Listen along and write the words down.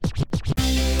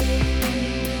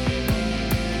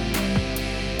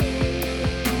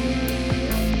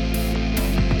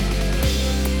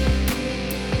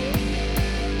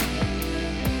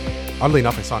Oddly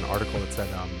enough, I saw an article that said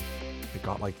it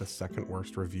got like the second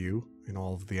worst review in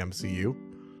all of the MCU.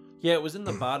 Yeah, it was in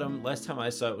the bottom. Last time I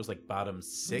saw it was like bottom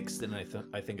 6th, and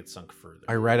I think it sunk further.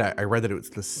 I read that it was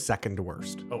the second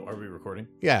worst. Oh, are we recording?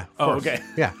 Yeah. Oh, okay.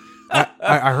 Yeah.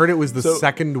 I heard it was the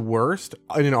second worst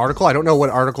in an article. I don't know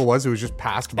what article it was. It was just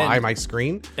passed by my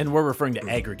screen. And we're referring to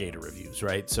aggregator reviews,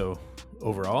 right? So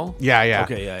overall? Yeah.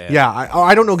 Okay, yeah. Yeah,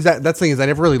 I don't know exactly. That's the thing is I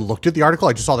never really looked at the article.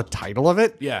 I just saw the title of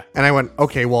it. Yeah. And I went,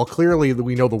 okay, well, clearly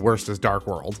we know the worst is Dark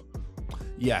World.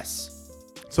 Yes.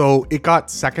 So it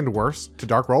got second worst to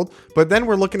Dark World. But then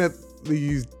we're looking at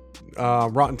these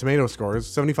Rotten Tomato scores,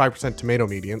 75% tomato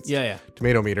medians. Yeah.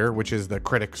 Tomato meter, which is the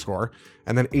critic score,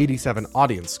 and then 87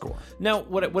 audience score. Now,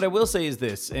 what I will say is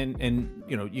this, and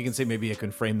you know, you can say maybe I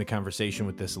can frame the conversation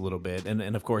with this a little bit,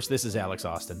 and of course, this is Alex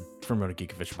Austin from Roto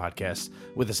Geek Official Podcast.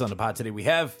 With us on the pod today, we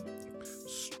have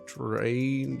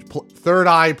Strange Third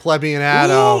Eye Plebeian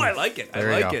Adam. Ooh, I like it.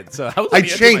 There I you like go. it. So I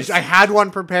changed. I had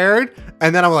one prepared,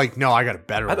 and then I'm like, no, I got a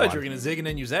better one. I thought you were going to zig and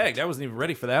then you zagged. I wasn't even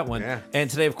ready for that one. Yeah. And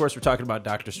today, of course, we're talking about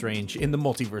Doctor Strange in the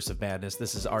Multiverse of Madness.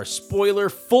 This is our spoiler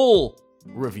full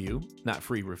review, not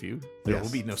free review. There will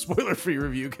be no spoiler free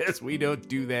review because we don't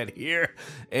do that here.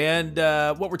 And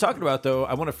what we're talking about, though,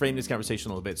 I want to frame this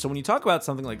conversation a little bit. So when you talk about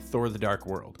something like Thor: The Dark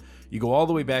World, you go all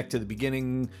the way back to the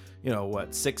beginning,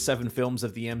 6, 7 films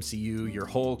of the MCU, your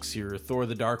Hulks, your Thor: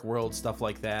 The Dark World, stuff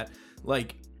like that.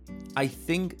 Like, I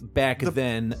think back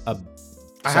then...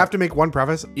 I have to make one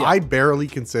preface. Yeah. I barely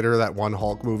consider that one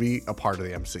Hulk movie a part of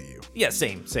the MCU. Yeah,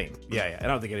 same. Yeah. I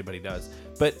don't think anybody does.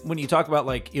 But when you talk about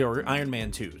Iron Man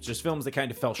 2, it's just films that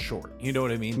kind of fell short. You know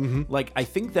what I mean? Mm-hmm. Like, I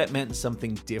think that meant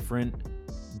something different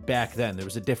back then. There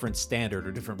was a different standard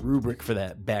or different rubric for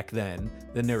that back then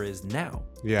than there is now.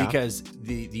 Yeah. Because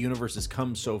the universe has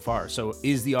come so far. So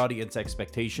is the audience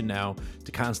expectation now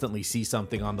to constantly see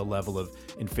something on the level of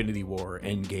Infinity War,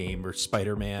 Endgame, or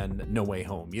Spider-Man No Way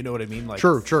Home? You know what I mean? Like,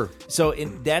 Sure. So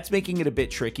that's making it a bit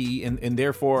tricky, and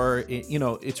therefore,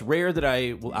 it's rare that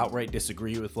I will outright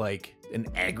disagree with like an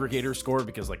aggregator score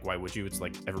because like why would you? It's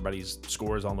like everybody's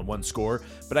score is on the one score.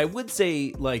 But I would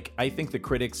say like I think the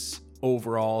critics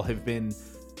overall have been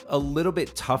a little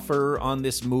bit tougher on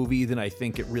this movie than I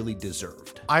think it really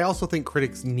deserved. I also think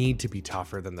critics need to be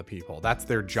tougher than the people. That's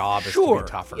their job, is to be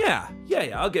tougher. Yeah.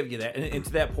 I'll give you that. And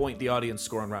to that point, the audience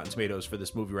score on Rotten Tomatoes for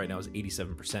this movie right now is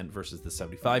 87% versus the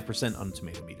 75% on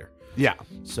Tomato Meter. Yeah.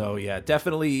 So yeah,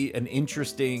 definitely an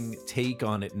interesting take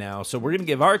on it now. So we're going to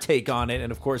give our take on it.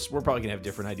 And of course, we're probably going to have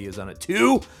different ideas on it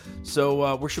too.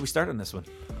 So where should we start on this one?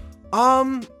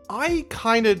 I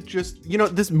kind of just,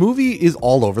 this movie is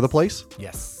all over the place.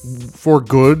 Yes. For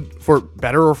good, for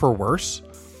better, or for worse.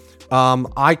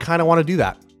 I kind of want to do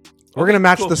that. We're going to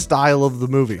match the style of the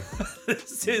movie.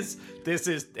 This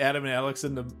is Adam and Alex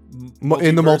in the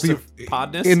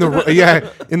podness.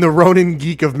 in the Ronin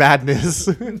Geek of Madness.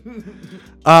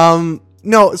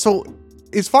 No, so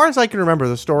as far as I can remember,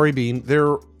 the story being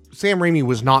Sam Raimi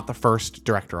was not the first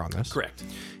director on this. Correct.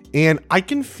 And I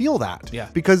can feel that. Yeah.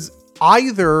 Because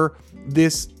there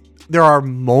are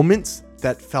moments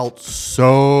that felt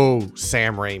so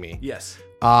Sam Raimi. Yes.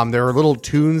 There were little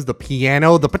tunes, the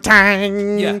piano, the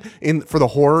patang for the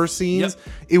horror scenes.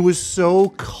 Yep. It was so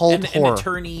cult horror. And the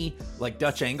turny, like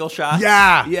Dutch angle shots.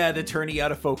 Yeah. Yeah, the turny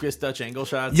out of focus Dutch angle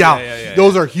shots. Yeah.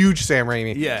 Those are huge Sam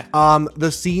Raimi. Yeah.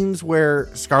 The scenes where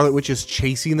Scarlet Witch is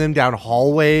chasing them down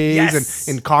hallways Yes.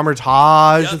 and Camertage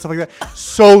and stuff like that.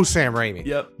 So Sam Raimi.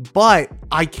 Yep. But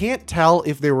I can't tell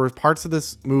if there were parts of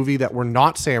this movie that were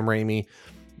not Sam Raimi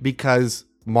because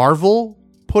Marvel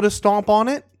put a stomp on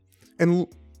it and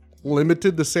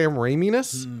limited the Sam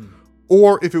Raimi-ness,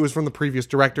 or if it was from the previous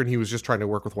director and he was just trying to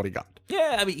work with what he got.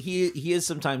 Yeah, I mean he is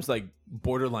sometimes like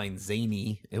borderline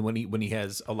zany, and when he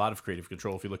has a lot of creative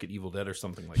control. If you look at Evil Dead or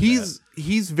something like that,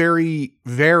 he's very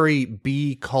very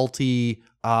B culty,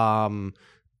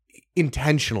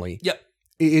 intentionally. Yep.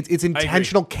 It's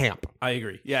intentional camp. I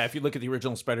agree. Yeah, if you look at the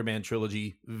original Spider-Man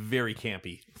trilogy, very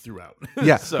campy throughout.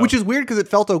 Yeah, So- which is weird because it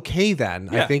felt okay then.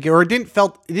 I Yeah. think, or it didn't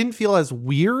feel as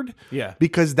weird. Yeah.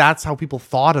 because that's how people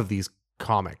thought of these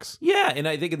comics. Yeah, and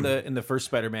I think in the first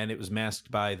Spider-Man, it was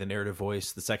masked by the narrative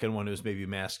voice. The second one, it was maybe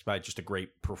masked by just a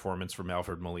great performance from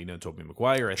Alfred Molina and Tobey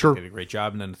Maguire. I think they did a great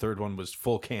job. And then the third one was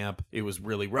full camp. It was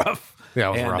really rough. Yeah,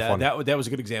 it was a rough one. That was a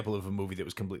good example of a movie that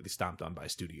was completely stomped on by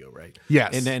studio, right?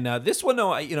 Yes. And then this one,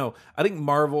 no, I think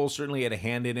Marvel certainly had a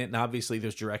hand in it, and obviously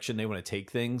there's direction they want to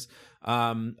take things.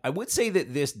 I would say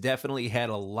that this definitely had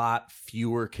a lot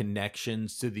fewer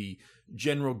connections to the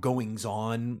general goings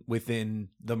on within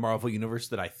the Marvel universe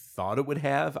that I thought it would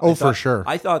have. For sure.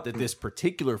 I thought that this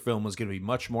particular film was going to be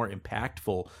much more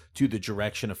impactful to the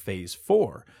direction of Phase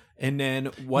 4. And then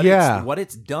what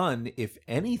it's done, if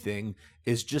anything,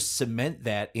 is just cement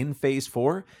that in Phase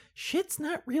 4, shit's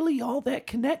not really all that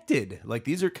connected. Like,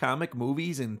 these are comic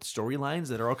movies and storylines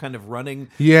that are all kind of running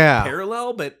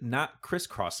parallel, but not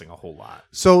crisscrossing a whole lot.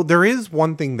 So there is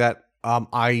one thing that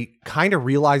I kind of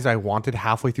realized I wanted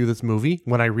halfway through this movie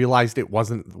when I realized it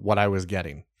wasn't what I was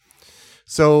getting.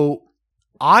 So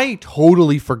I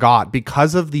totally forgot,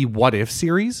 because of the What If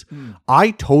series, I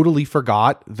totally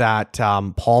forgot that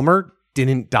Palmer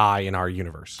didn't die in our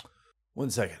universe.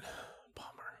 1 second.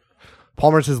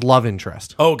 Palmer's his love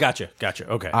interest. Oh, gotcha.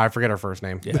 Okay. I forget her first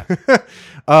name. Yeah.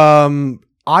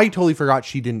 I totally forgot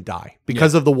she didn't die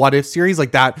because of the What If series.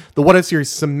 Like that, the What If series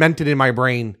cemented in my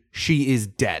brain she is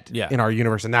dead in our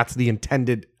universe, and that's the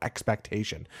intended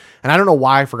expectation. And I don't know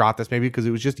why I forgot this, maybe because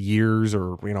it was just years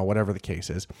or, whatever the case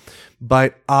is.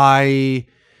 But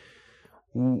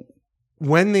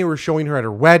when they were showing her at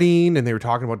her wedding and they were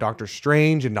talking about Doctor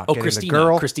Strange and not getting the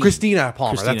girl. Christina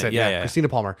Palmer. That's it. Yeah. Christina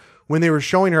Palmer. When they were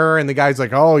showing her and the guy's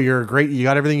like, oh, you're great. You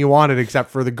got everything you wanted except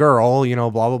for the girl, blah,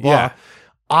 blah, blah. Yeah.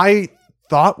 I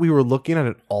thought we were looking at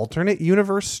an alternate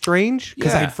universe Strange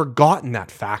because I'd forgotten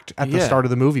that fact at the start of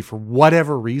the movie for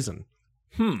whatever reason.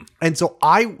 And so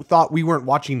I thought we weren't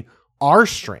watching our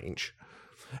Strange.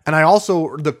 And I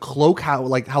also, the cloak, how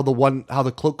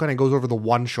the cloak kind of goes over the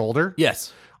one shoulder.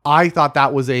 Yes. I thought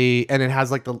that was and it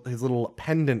has like his little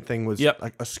pendant thing was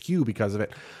like askew because of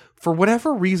it. For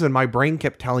whatever reason, my brain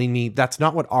kept telling me that's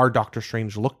not what our Doctor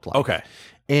Strange looked like. Okay.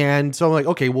 And so I'm like,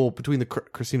 okay, well, between the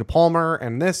Christina Palmer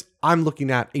and this, I'm looking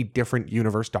at a different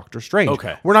universe Doctor Strange.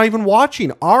 Okay. We're not even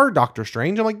watching our Doctor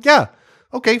Strange. I'm like, yeah,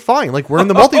 okay, fine. Like, we're in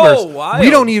the multiverse. Wild.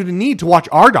 We don't even need to watch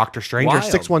our Doctor Strange or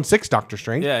Wild. 616 Doctor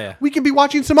Strange. Yeah. We can be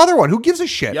watching some other one. Who gives a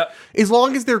shit? Yep. As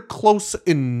long as they're close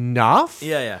enough.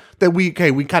 Yeah. That we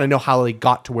kind of know how they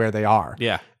got to where they are.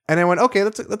 Yeah. And I went, okay,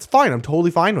 that's fine. I'm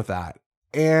totally fine with that.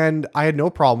 And I had no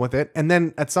problem with it. And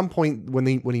then at some point when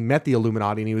he met the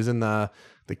Illuminati and he was in the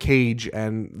cage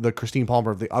and the Christine Palmer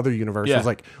of the other universe was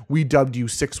like, we dubbed you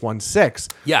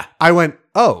 616. Yeah. I went,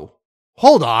 oh,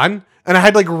 hold on. And I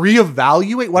had to like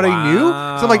reevaluate what I knew. So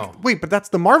I'm like, wait, but that's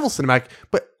the Marvel Cinematic.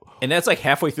 And that's like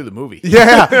halfway through the movie.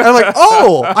 Yeah. And I'm like,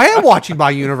 oh, I am watching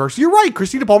my universe. You're right.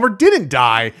 Christina Palmer didn't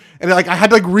die. And like I had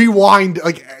to like rewind.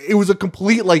 Like it was a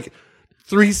complete like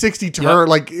 360 turn.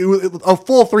 Like it was a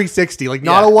full 360. Like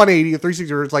not a 180, a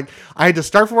 360. It's like I had to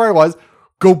start from where I was,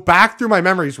 go back through my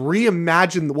memories,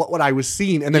 reimagine what I was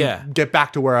seeing, and then get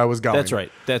back to where I was going.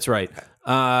 That's right.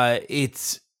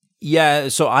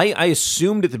 So I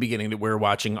assumed at the beginning that we were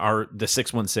watching the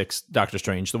 616 Doctor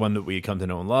Strange, the one that we had come to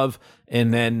know and love.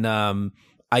 And then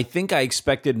I think I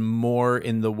expected more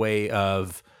in the way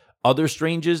of other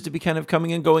Stranges to be kind of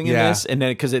coming and going in this. And then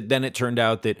because it turned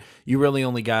out that you really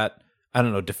only got, I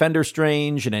don't know, Defender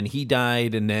Strange, and then he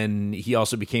died, and then he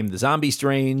also became the Zombie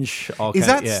Strange. Is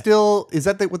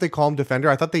that what they call him, Defender?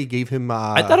 I thought they gave him...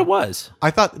 I thought it was.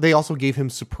 I thought they also gave him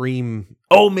Supreme...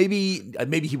 Oh, maybe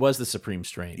he was the Supreme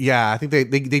Strange. Yeah, I think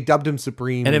they dubbed him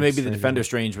Supreme. And then maybe the Defender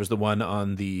Strange was the one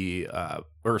on the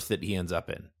Earth that he ends up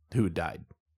in, who died.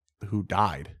 Who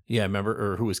died? Yeah,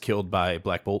 remember? Or who was killed by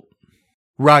Black Bolt.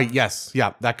 Right, yes.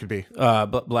 Yeah, that could be.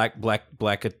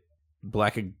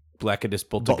 Blackadus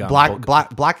Boltagon.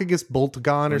 Blackagus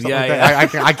Boltagon or something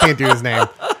like that. I can't do his name.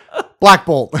 Black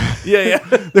Bolt. Yeah.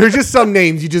 There's just some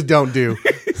names you just don't do.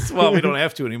 Well, we don't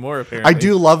have to anymore, apparently. I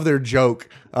do love their joke.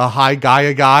 Hi,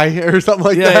 guy, or something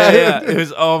like that. Yeah. It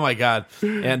was, oh my God.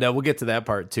 And we'll get to that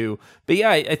part too. But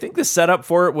yeah, I think the setup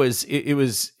for it was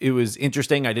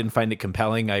interesting. I didn't find it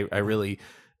compelling. I really,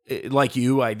 like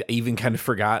you, I'd even kind of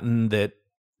forgotten that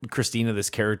Christina, this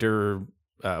character,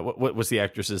 what was the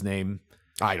actress's name?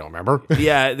 I don't remember.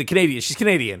 Yeah, the Canadian. She's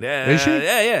Canadian. Is she?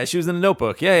 Yeah. She was in The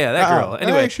Notebook. Yeah, that girl.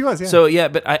 Anyway, she was. Yeah. So yeah,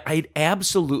 but I'd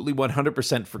absolutely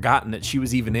 100% forgotten that she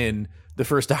was even in the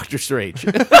first Doctor Strange.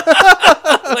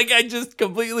 Like I just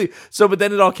completely. So, but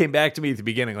then it all came back to me at the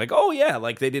beginning. Like, oh yeah,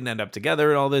 like they didn't end up together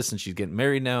and all this, and she's getting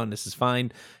married now, and this is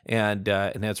fine. And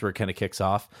that's where it kind of kicks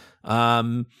off.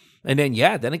 And then,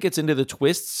 then it gets into the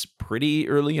twists pretty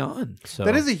early on. So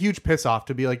that is a huge piss off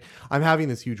to be like, I'm having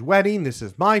this huge wedding. This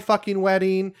is my fucking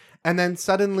wedding. And then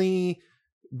suddenly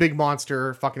big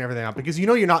monster fucking everything up because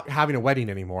you're not having a wedding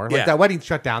anymore. Like that wedding's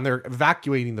shut down. They're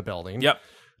evacuating the building. Yep.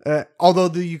 Although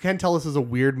you can tell this is a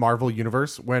weird Marvel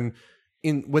universe when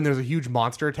when there's a huge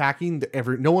monster attacking,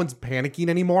 no one's panicking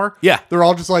anymore. Yeah. They're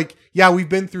all just like, yeah, we've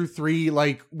been through 3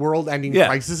 like world-ending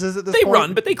crises at this They point.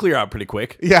 run, but they clear out pretty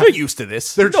quick. Yeah. They're used to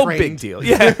this. They're no trained. big deal.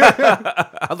 Yeah.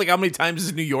 Like how many times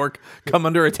has New York come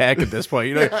under attack at this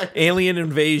point? Alien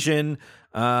invasion.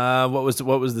 What was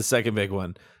the second big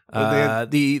one?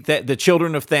 The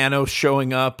children of Thanos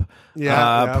showing up.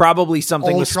 Yeah. Probably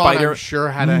something with Ultron, Spider. I'm sure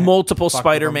had multiple fuck with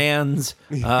Spider-Mans.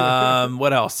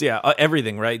 What else? Yeah,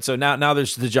 everything. Right. So now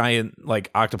there's the giant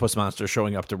like octopus monster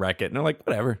showing up to wreck it, and they're like,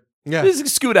 whatever. Yeah. Just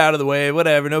scoot out of the way.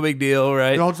 Whatever. No big deal.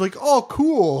 Right. They're all just like, oh,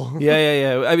 cool.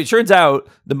 Yeah. I mean, it turns out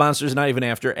the monster's not even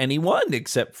after anyone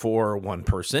except for one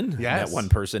person. Yes. And that one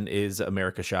person is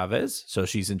America Chavez. So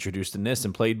she's introduced in this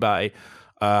and played by.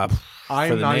 I'm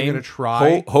not even gonna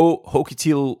try.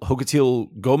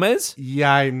 Hokitil Gomez.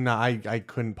 Yeah, I'm not. I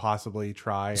couldn't possibly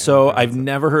try. So I've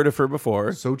never heard of her before.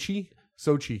 Sochi.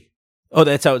 Oh,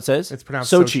 that's how it says. It's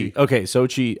pronounced Sochi. Sochi. Okay,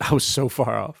 Sochi. I was so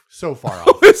far off. So far off.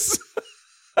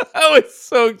 I was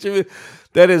so.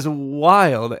 That is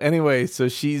wild. Anyway, so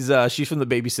she's from the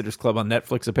Babysitters Club on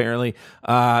Netflix. Apparently,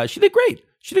 she did great.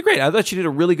 I thought she did a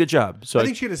really good job. So I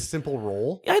think she had a simple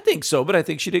role. I think so, but I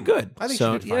think she did good. I think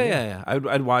so. she did fine. Yeah.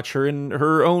 I'd watch her in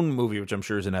her own movie, which I'm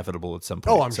sure is inevitable at some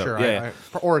point. Oh, I'm So, sure. Yeah.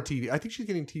 Or a TV. I think she's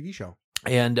getting a TV show.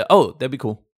 And that'd be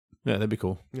cool. Yeah, that'd be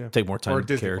cool. Yeah. Take more time Or a with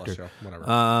the Disney character. Plus show.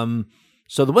 Whatever.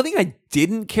 So the one thing I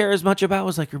didn't care as much about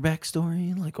was like her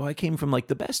backstory. Like, I came from like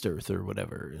the best Earth or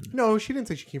whatever. And, No, she didn't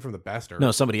say she came from the best Earth.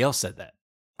 no, somebody else said that.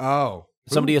 Oh.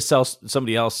 Somebody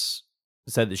else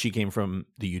said that she came from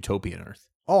the utopian Earth.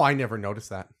 Oh, I never noticed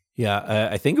that. Yeah,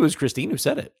 I think it was Christine who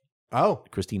said it. Oh.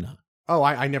 Christina. Oh,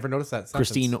 I never noticed that sentence.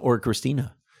 Christine or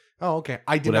Christina. Oh, okay.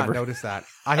 I did Whatever. not notice that.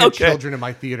 I had Okay. children in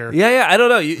my theater. Yeah. I don't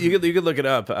know. You could look it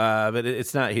up, but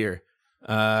it's not here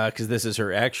because this is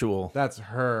her actual. That's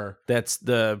her. That's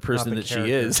the person the that character.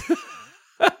 she is.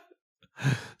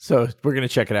 So we're going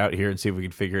to check it out here and see if we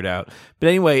can figure it out. But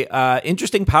anyway,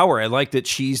 interesting power. I like that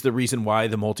she's the reason why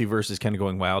the multiverse is kind of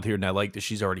going wild here. And I like that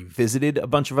she's already visited a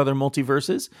bunch of other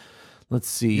multiverses. Let's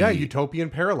see. Yeah, Utopian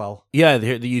Parallel. Yeah,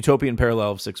 the Utopian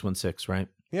parallel of 616, right?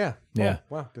 Yeah. Yeah.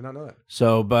 Oh, wow, did not know that.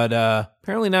 So, but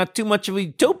apparently not too much of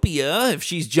utopia if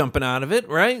she's jumping out of it,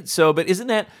 right? So, but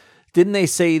didn't they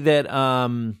say that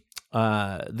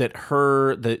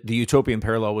the Utopian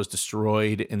parallel was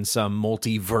destroyed in some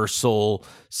multiversal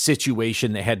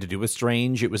situation that had to do with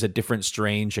Strange? It was a different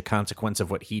Strange, a consequence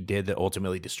of what he did that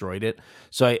ultimately destroyed it.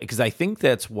 So, because I think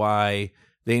that's why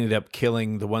they ended up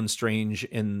killing the one Strange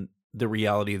in the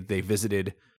reality that they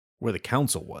visited where the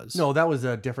council was. No, that was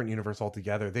a different universe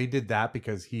altogether. They did that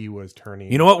because he was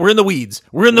turning. You know what? We're in the weeds.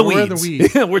 We're in the We're in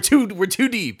weeds. the we're too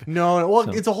deep. No, well,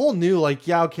 So- it's a whole new, like,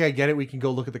 yeah, okay, I get it. We can go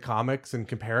look at the comics and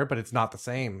compare it, but it's not the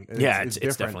same. It's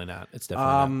different. Definitely not. It's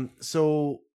definitely not.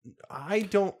 So I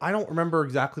don't remember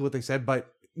exactly what they said,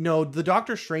 but no, the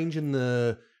Doctor Strange in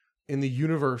the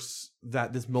universe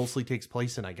that this mostly takes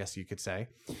place in, I guess you could say.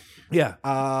 Yeah.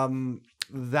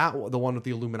 The one with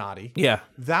the Illuminati. Yeah.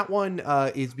 That one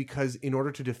is because in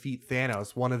order to defeat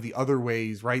Thanos, one of the other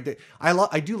ways, right? That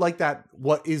I do like that.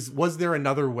 Was there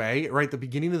another way? Right, the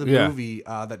beginning of the movie,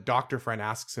 that Dr. Friend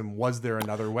asks him, "Was there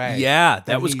another way?" Yeah,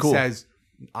 that And was he cool. Says,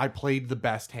 "I played the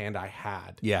best hand I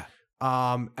had." Yeah.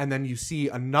 And then you see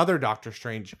another Doctor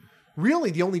Strange.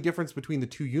 Really, the only difference between the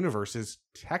two universes,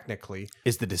 technically,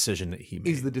 Is the decision that he made.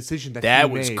 is the decision that that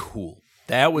he was made. cool.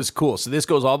 That was cool. So this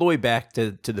goes all the way back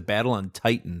to the battle on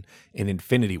Titan in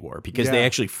Infinity War because they Yeah.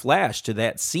 actually flash to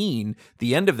that scene,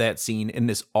 the end of that scene in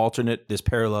this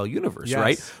parallel universe, Yes.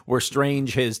 right? Where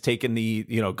Strange has taken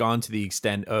gone to the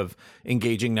extent of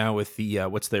engaging now with the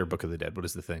what's their Book of the Dead? What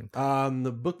is the thing?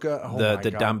 The book, the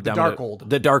the Darkhold.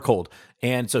 The Darkhold.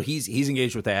 And so he's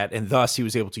engaged with that, and thus he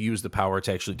was able to use the power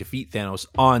to actually defeat Thanos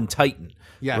on Titan.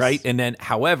 Yes. Right? And then,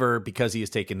 however, because he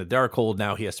has taken the Darkhold,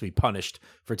 now he has to be punished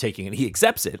for taking it. He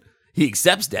accepts it. He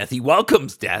accepts death. He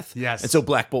welcomes death. Yes. And so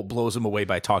Black Bolt blows him away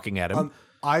by talking at him.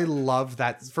 I love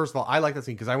that. First of all, I like that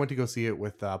scene because I went to go see it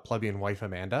with plebeian wife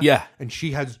Amanda. Yeah. And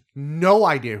she has no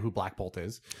idea who Black Bolt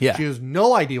is. Yeah. She has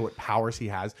no idea what powers he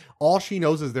has. All she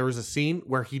knows is there was a scene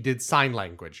where he did sign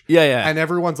language. Yeah. And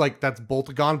everyone's like, that's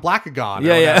Boltagon Blackagon.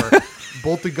 Yeah, or yeah. whatever.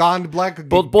 Boltagon Blackagon.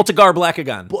 Boltagar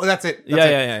Blackagon. That's it. That's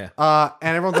Yeah. it.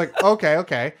 And everyone's like,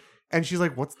 okay. And she's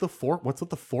like, what's the fork? What's with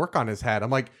the fork on his head? I'm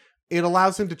like, it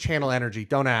allows him to channel energy.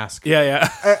 Don't ask. Yeah.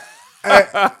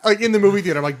 Like in the movie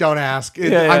theater, I'm like, don't ask.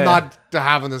 I'm not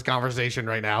having this conversation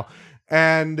right now.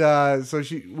 And so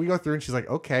we go through and she's like,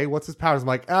 okay, what's his powers? I'm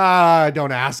like,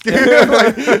 don't ask.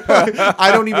 I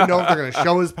don't even know if they're going to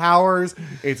show his powers.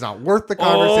 It's not worth the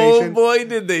conversation. Oh boy,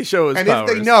 did they show his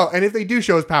powers. If they do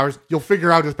show his powers, you'll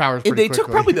figure out his powers pretty quickly. They took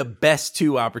probably the best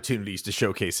 2 opportunities to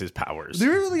showcase his powers. They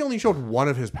really only showed one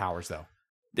of his powers, though.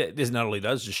 This not only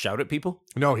does just shout at people.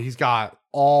 No, he's got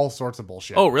all sorts of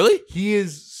bullshit. Oh, really? He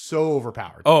is so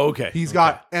overpowered. Oh, okay. He's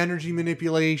got energy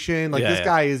manipulation. Like, this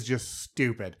guy is just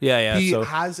stupid. Yeah. He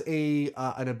has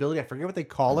an ability, I forget what they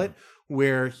call it,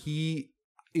 where he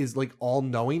is like all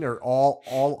knowing or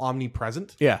all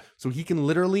omnipresent. Yeah. So he can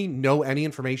literally know any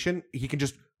information. He can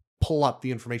just pull up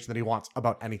the information that he wants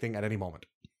about anything at any moment.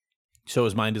 So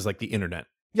his mind is like the internet.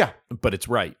 Yeah. But it's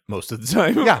right most of the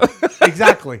time. Yeah,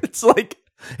 exactly. It's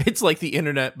like the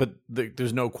internet, but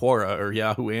there's no Quora or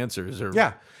Yahoo Answers.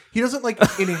 Yeah. He doesn't like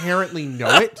inherently know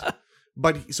it,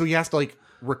 but so he has to like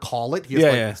recall it. He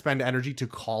has to spend energy to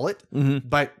call it,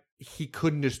 but he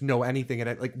couldn't just know anything in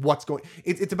it. Like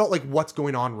it's about like what's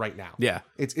going on right now. Yeah.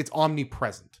 It's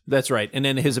omnipresent. That's right. And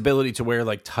then his ability to wear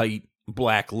like tight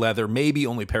black leather, maybe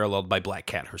only paralleled by Black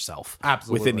Cat herself.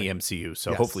 Absolutely. Within the MCU.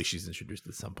 So hopefully she's introduced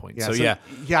at some point. Yeah,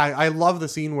 I love the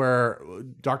scene where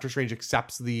Doctor Strange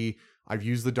accepts I've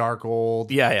used the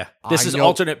Darkhold. Yeah. This is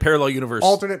alternate parallel universe.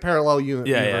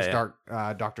 Universe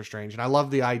Doctor Strange. And I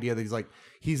love the idea that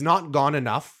he's not gone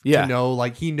enough to know,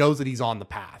 like, he knows that he's on the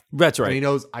path. That's right. And he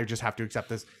knows, I just have to accept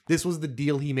this. This was the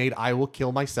deal he made. I will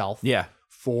kill myself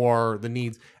for the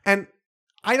needs. And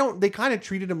they kind of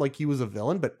treated him like he was a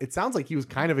villain, but it sounds like he was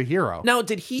kind of a hero. Now,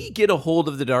 did he get a hold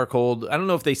of the Darkhold? I don't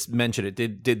know if they mentioned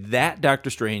it. Did that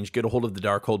Doctor Strange get a hold of the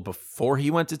Darkhold before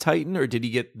he went to Titan, or did he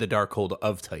get the Darkhold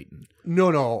of Titan?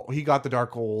 No, he got the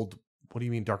Darkhold. What do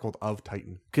you mean Darkhold of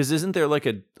Titan? Because isn't there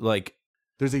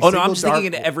there's I'm just thinking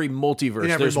in every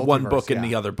multiverse. There's one book in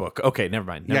the other book. Okay, never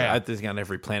mind. I'm thinking on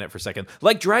every planet for a second.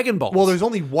 Like Dragon Ball. Well, there's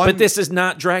only one. But this is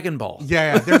not Dragon Ball.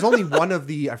 Yeah. There's only one of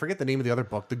I forget the name of the other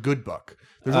book, the good book.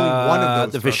 There's only one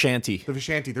of those. The Vishanti. The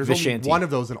Vishanti. There's only one of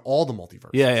those in all the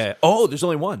multiverses. Yeah. Oh, there's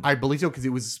only one. I believe so, because it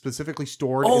was specifically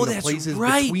stored in the places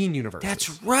between universes.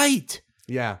 That's right.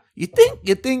 Yeah. You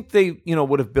think they,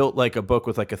 would have built like a book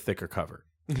with like a thicker cover?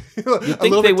 You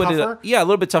think they would have, a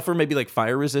little bit tougher, maybe like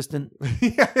fire resistant.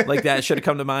 Like that should have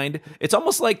come to mind. It's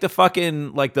almost like the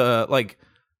fucking like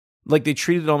they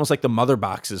treated it almost like the mother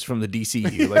boxes from the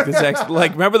DCU. Like this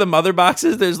remember the mother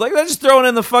boxes? There's like, let's just throw it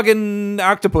in the fucking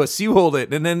octopus. You hold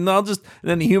it, and then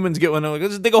then the humans get one. Like,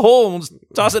 let's just dig a hole and we'll just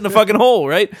toss it in the fucking hole,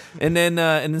 right? And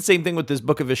then same thing with this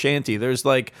book of Vishanti. There's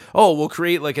like, we'll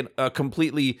create like a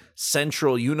completely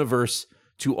central universe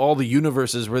to all the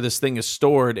universes where this thing is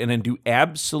stored, and then do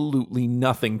absolutely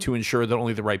nothing to ensure that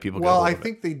only the right people get hold of it. I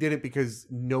think they did it because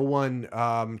no one,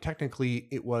 technically,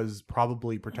 it was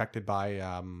probably protected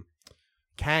by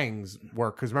Kang's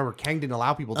work. Because remember, Kang didn't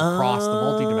allow people to cross the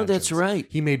multi-dimensions. That's right.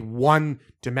 He made one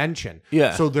dimension.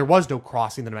 Yeah. So there was no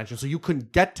crossing the dimension. So you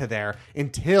couldn't get to there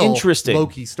until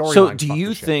Loki's storyline. So do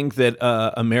you think that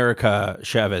America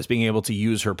Chavez being able to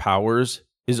use her powers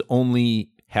is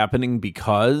only happening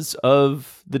because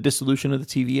of the dissolution of the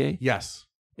TVA? Yes.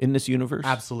 In this universe?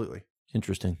 Absolutely.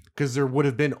 Interesting. Because there would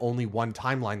have been only one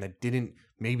timeline that didn't,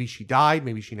 maybe she died,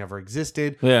 maybe she never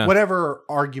existed. Yeah. Whatever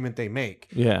argument they make.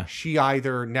 Yeah. She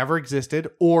either never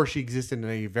existed or she existed in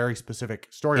a very specific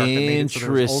story arc that made it so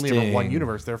there's only ever one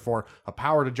universe. Therefore, a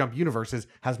power to jump universes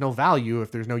has no value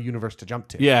if there's no universe to jump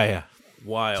to. Yeah.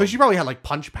 Wild. So she probably had like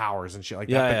punch powers and shit like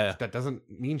that. But that doesn't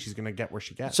mean she's going to get where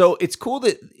she gets. So it's cool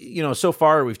that, so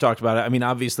far we've talked about it. I mean,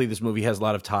 obviously this movie has a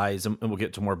lot of ties, and we'll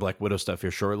get to more Black Widow stuff here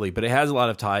shortly, but it has a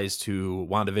lot of ties to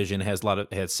WandaVision.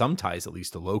 It has some ties at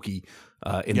least to Loki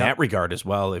in that regard as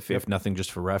well, if nothing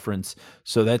just for reference.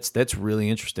 So that's really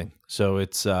interesting. So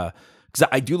it's, because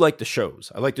I do like the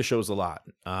shows. I like the shows a lot.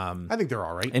 I think they're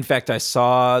all right. In fact, I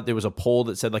saw there was a poll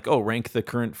that said like, rank the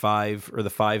current 5 or the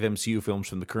 5 MCU films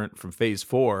from Phase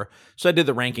 4. So I did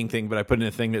the ranking thing, but I put in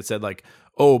a thing that said like,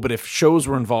 but if shows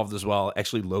were involved as well,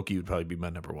 actually Loki would probably be my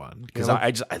number one, because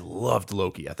I loved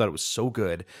Loki. I thought it was so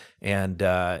good, and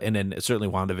then certainly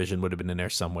WandaVision would have been in there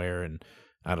somewhere, and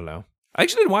I don't know. I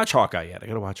actually didn't watch Hawkeye yet. I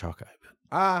got to watch Hawkeye.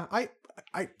 I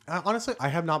honestly, I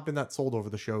have not been that sold over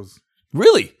the shows.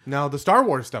 Really? No, the Star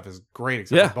Wars stuff is great,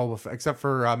 except for Boba Fett, except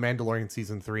for Mandalorian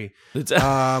season 3. It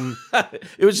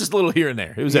was just a little here and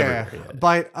there. It was everywhere. Yeah.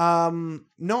 But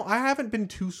no, I haven't been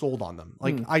too sold on them.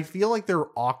 Like I feel like they're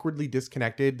awkwardly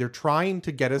disconnected. They're trying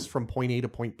to get us from point A to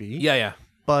point B. Yeah.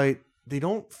 But they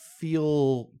don't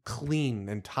feel clean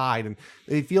and tied, and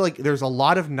they feel like there's a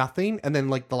lot of nothing, and then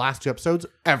like the last 2 episodes,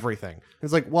 everything.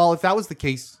 It's like, well, if that was the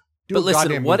case. But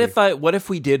listen, what if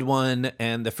we did one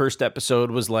and the first episode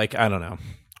was like, I don't know,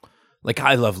 Like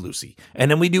I Love Lucy. And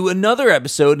then we do another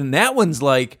episode, and that one's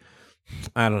like,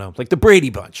 I don't know, like the Brady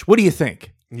Bunch. What do you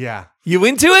think? Yeah. You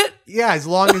into it? Yeah, as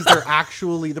long as they're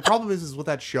actually... The problem is with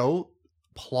that show,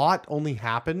 plot only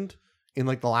happened in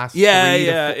like the last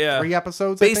three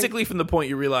episodes. Basically from the point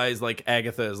you realize like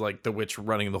Agatha is like the witch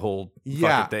running the whole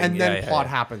fucking thing. And then plot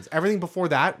happens. Everything before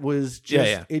that was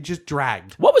just... It just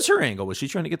dragged. What was her angle? Was she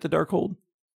trying to get the Darkhold?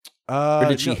 Or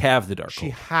did she have the Darkhold? She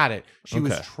had it. She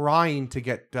was trying to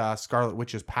get Scarlet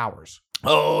Witch's powers.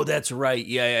 Oh, that's right.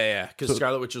 Yeah. Because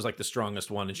Scarlet Witch was like the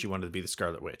strongest one, and she wanted to be the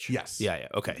Scarlet Witch. Yes. Yeah.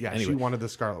 Okay. Yeah, anyway. she wanted the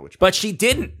Scarlet Witch. But she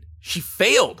didn't. She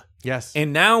failed. Yes.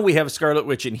 And now we have Scarlet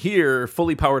Witch in here,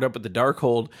 fully powered up with the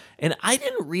Darkhold. And I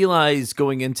didn't realize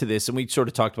going into this, and we sort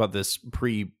of talked about this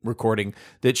pre-recording,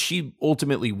 that she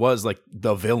ultimately was like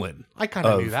the villain. I kind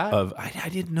of knew that. I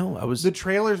didn't know. The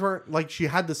trailers weren't like, she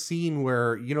had the scene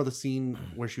where, the scene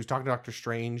where she was talking to Doctor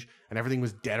Strange and everything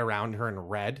was dead around her in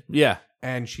red. Yeah.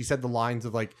 And she said the lines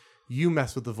of like, you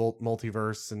mess with the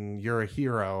multiverse and you're a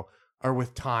hero, or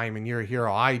with time and you're a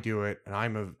hero. I do it and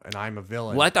I'm a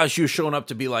villain. Well, I thought she was showing up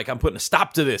to be like, I'm putting a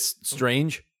stop to this,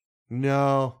 Strange.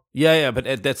 No. Yeah,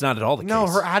 but that's not at all the case. No,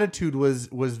 her attitude was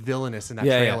villainous in that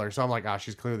trailer. Yeah. So I'm like,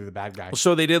 she's clearly the bad guy.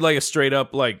 So they did like a straight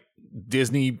up like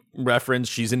Disney reference.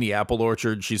 She's in the apple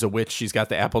orchard. She's a witch. She's got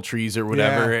the apple trees or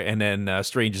whatever. Yeah. And then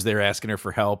Strange is there asking her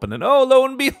for help. And then, oh, lo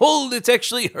and behold, it's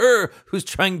actually her who's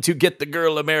trying to get the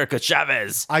girl America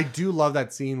Chavez. I do love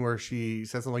that scene where she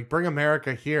says something like, bring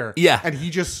America here. Yeah. And he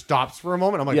just stops for a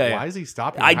moment. I'm like, why is he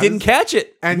stopping? I didn't catch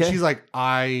it. And she's like,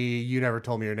 you never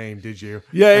told me your name, did you?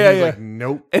 Yeah, he's like,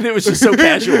 nope. And it was just so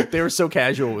casual. They were so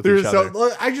casual with each other.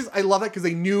 I love it because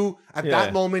they knew at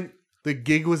that moment the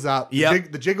gig was up.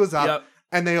 The jig was up. Yep.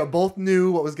 And they both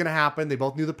knew what was going to happen. They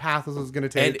both knew the path it was going to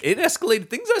take. And it escalated.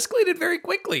 Things escalated very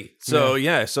quickly.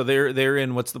 So so they're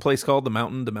in, what's the place called? The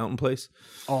mountain place?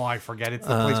 Oh, I forget. It's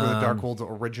the place where the Darkhold's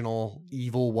original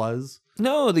evil was.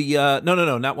 No,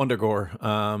 no, not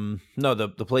Wondergore. No,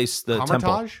 the place, the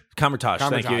temple. Comertage.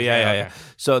 Thank you. Yeah.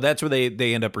 So that's where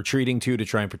they end up retreating to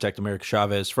try and protect America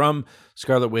Chavez from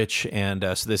Scarlet Witch, and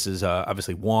so this is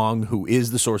obviously Wong, who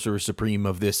is the Sorcerer Supreme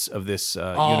of this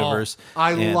universe.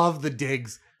 I love the digs.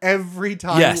 Every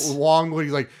time Wong, when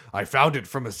he's like, I found it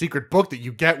from a secret book that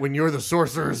you get when you're the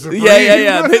Sorcerer Supreme.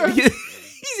 Yeah.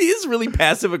 He is really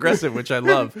passive aggressive, which I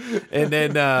love. And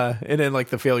then like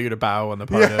the failure to bow on the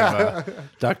part of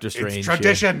Doctor Strange. It's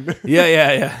tradition.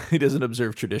 Yeah. He doesn't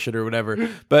observe tradition or whatever.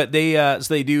 But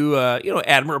they do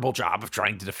admirable job of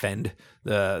trying to defend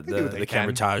the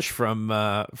Camertage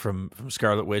from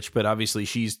Scarlet Witch. But obviously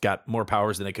she's got more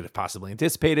powers than they could have possibly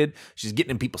anticipated. She's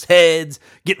getting in people's heads,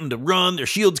 getting them to run. Their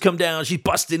shields come down. She's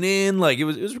busting in. Like it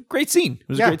was a great scene. It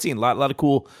was a great scene. A lot of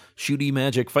cool shooty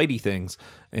magic fighty things.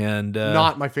 And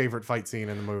not my favorite fight scene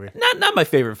in the movie. Not my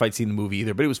favorite fight scene in the movie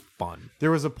either, but it was fun.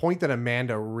 There was a point that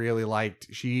Amanda really liked.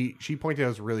 She pointed out it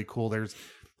was really cool. There's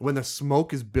when the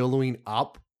smoke is billowing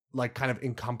up, like kind of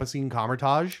encompassing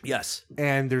Camertage. Yes.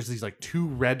 And there's these like two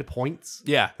red points.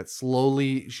 Yeah. That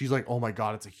slowly, she's like, oh my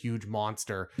God, it's a huge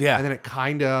monster. Yeah. And then it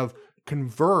kind of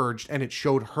converged and it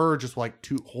showed her just like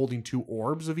holding two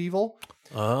orbs of evil.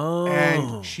 Oh.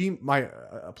 And my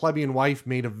plebeian wife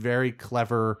made a very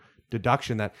clever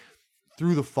deduction that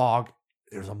through the fog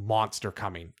there's a monster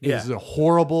coming. It's a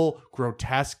horrible,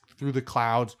 grotesque, through the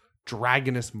clouds,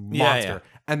 dragonous monster.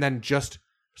 And then just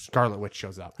Scarlet Witch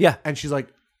shows up. Yeah. And she's like,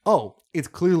 oh, it's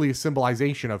clearly a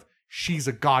symbolization of she's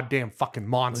a goddamn fucking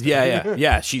monster.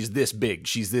 Yeah. She's this big.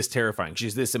 She's this terrifying.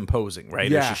 She's this imposing, right?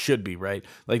 Yeah. Or she should be, right?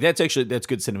 Like that's good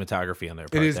cinematography on their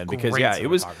part. It is then, because great it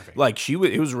was like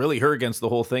it was really her against the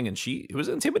whole thing, and it was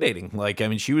intimidating. Like I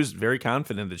mean, she was very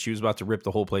confident that she was about to rip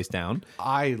the whole place down.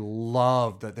 I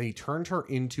love that they turned her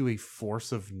into a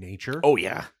force of nature. Oh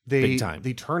yeah, big time.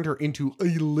 They turned her into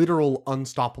a literal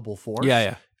unstoppable force.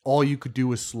 Yeah. All you could do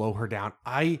was slow her down.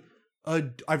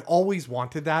 I've always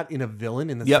wanted that in a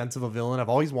villain, in the sense of a villain. I've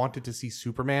always wanted to see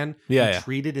Superman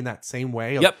treated in that same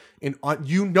way. And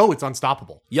it's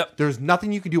unstoppable. Yep. There's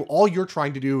nothing you can do. All you're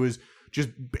trying to do is just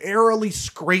barely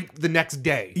scrape the next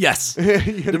day. Yes.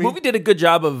 The movie did a good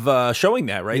job of showing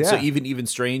that, right? Yeah. So even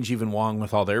Strange, even Wong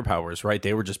with all their powers, right?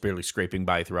 They were just barely scraping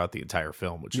by throughout the entire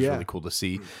film, which is really cool to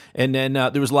see. And then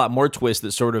there was a lot more twists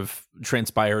that sort of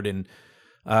transpired in...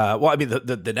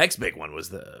 the next big one was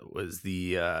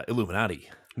the Illuminati.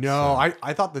 No,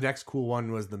 I thought the next cool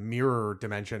one was the mirror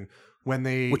dimension when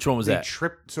which one was that?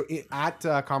 Tripped. So at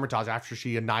Camertage, after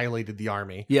she annihilated the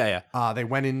army, they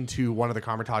went into one of the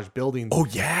Camertage buildings. Oh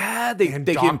yeah, they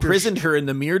imprisoned her in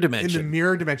the mirror dimension. In the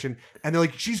mirror dimension, and they're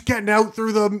like, she's getting out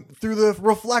through the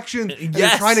reflection. And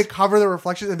they're trying to cover the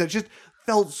reflection, and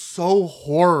felt so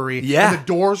horror-y. Yeah. And the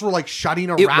doors were like shutting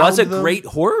around It was a them. great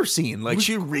horror scene. Like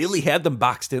she really had them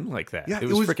boxed in like that. Yeah, it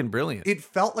was freaking brilliant. It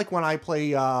felt like when I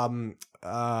play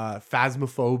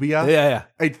Phasmophobia. Yeah.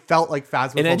 It felt like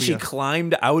Phasmophobia. And then she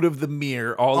climbed out of the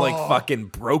mirror, all like fucking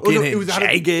broken it and was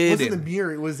jagged. It wasn't the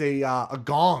mirror. It was a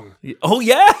gong. Oh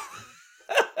yeah.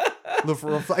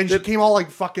 And she came all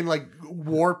like fucking like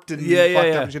warped and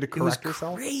fucked up. And she had to correct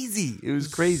herself. Crazy. It was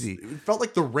crazy. It felt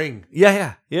like The Ring.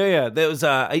 Yeah. That was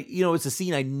it's a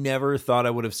scene I never thought I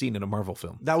would have seen in a Marvel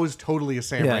film. That was totally a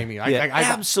Sam Raimi.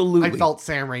 Absolutely. I felt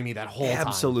Sam Raimi that whole time.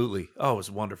 Absolutely. Oh, it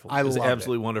was wonderful. It was loved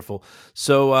absolutely wonderful.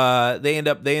 So they end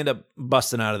up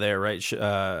busting out of there, right?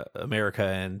 America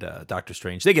and Doctor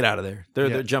Strange. They get out of there.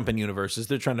 They're jumping universes.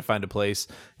 They're trying to find a place.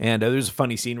 And there's a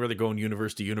funny scene where they're going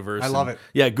universe to universe. I love it.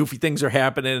 Yeah, goofy things are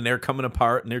happening and they're coming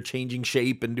apart and they're changing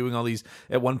shape and doing all these.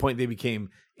 At one point, they became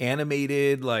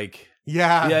animated, like.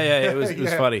 Yeah. It was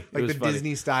funny. Like it was the funny.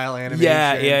 Disney style animation.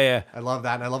 Yeah. I love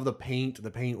that. And I love the paint. The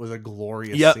paint was a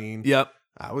glorious scene. Yep.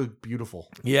 That was beautiful.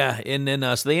 Yeah. And then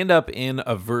so they end up in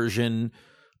a version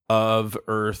of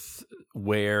Earth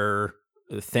where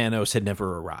Thanos had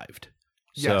never arrived.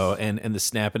 So and the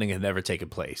snapping had never taken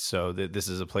place. So this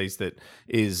is a place that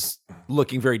is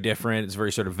looking very different. It's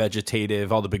very sort of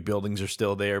vegetative. All the big buildings are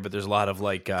still there, but there's a lot of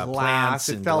like plants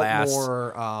and glass. It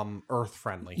felt more earth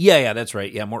friendly. Yeah, that's right.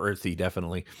 Yeah, more earthy,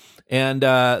 definitely. And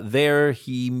there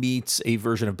he meets a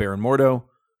version of Baron Mordo.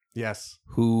 Yes.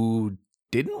 Who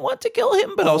didn't want to kill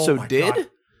him, but also did. God.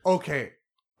 Okay.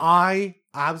 I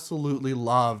absolutely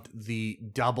loved the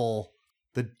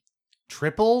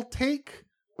triple take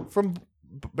from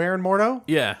Baron Mordo.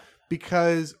 Yeah.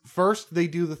 Because first they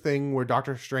do the thing where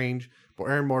Doctor Strange,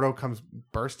 Baron Mordo comes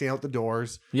bursting out the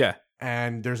doors. Yeah.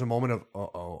 And there's a moment of,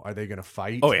 are they going to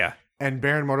fight? Oh, yeah. And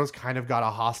Baron Mordo's kind of got a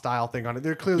hostile thing on it.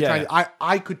 They're clearly trying to,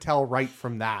 I could tell right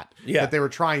from that that they were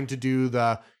trying to do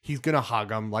he's going to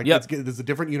hug him. Like, there's a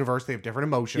different universe. They have different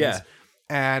emotions. Yeah.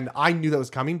 And I knew that was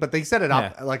coming, but they set it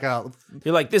up like a...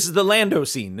 You're like, this is the Lando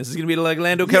scene. This is going to be like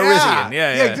Lando Calrissian.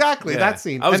 Yeah, exactly. That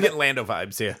scene. I was getting Lando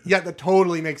vibes, Yeah, that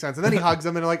totally makes sense. And then he hugs him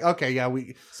and they're like, okay, yeah,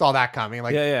 we saw that coming.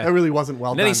 Like, that really wasn't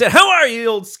well done. And then he said, how are you, you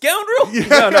old scoundrel?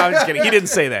 No, I'm just kidding. He didn't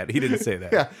say that.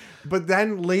 Yeah. But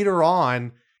then later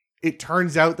on, it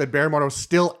turns out that Baron Mordo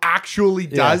still actually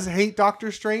does hate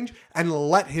Doctor Strange and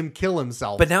let him kill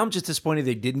himself. But now I'm just disappointed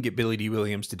they didn't get Billy D.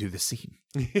 Williams to do the scene.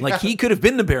 Like, he could have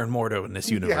been the Baron Mordo in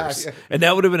this universe. And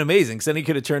that would have been amazing. Because then he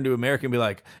could have turned to America and be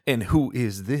like, and who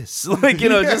is this? Like,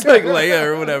 just like Leia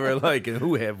or whatever. Like, and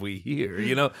who have we here?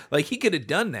 Like, he could have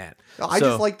done that. I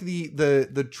just like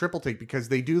the triple take because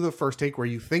they do the first take where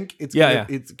you think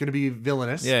it's gonna be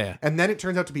villainous. Yeah. And then it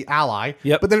turns out to be ally.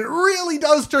 Yep. But then it really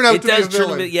does turn out to be a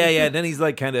villain. And then he's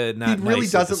like kind of not He really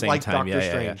nice doesn't at the same like time. Doctor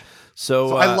Strange. Yeah.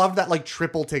 So I love that like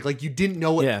triple take. Like you didn't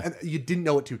know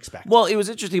what to expect. Well, it was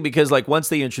interesting because like once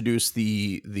they introduced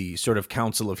the sort of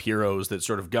council of heroes that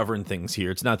sort of govern things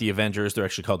here, it's not the Avengers, they're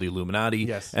actually called the Illuminati.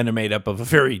 Yes. And they're made up of a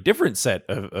very different set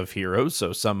of heroes.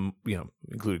 So some,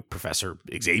 including Professor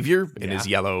Xavier in his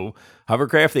yellow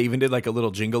hovercraft. They even did like a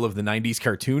little jingle of the 90s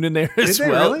cartoon in there as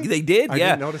well. Really? They did, I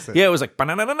didn't notice it. Yeah, it was like like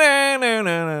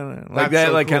that,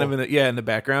 so like cool. kind of in the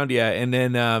background. Yeah. And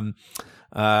then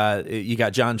you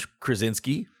got John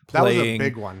Krasinski that was a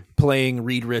big one. Playing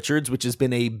Reed Richards, which has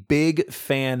been a big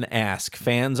fan ask.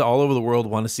 Fans all over the world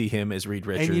want to see him as Reed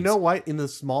Richards. And you know what? In the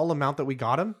small amount that we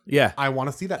got him, I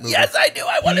want to see that movie. Yes, I do.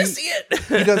 I want to see it.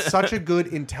 He does such a good,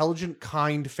 intelligent,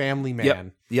 kind family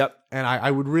man. Yep. And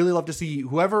I would really love to see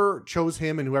whoever chose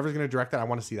him and whoever's going to direct that. I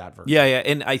want to see that version. Yeah.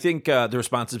 And I think the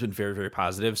response has been very, very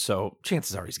positive. So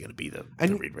chances are he's going to be the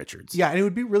Reed Richards. Yeah, and it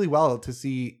would be really well to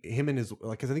see him and his,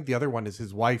 because I think the other one is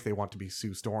his wife. They want to be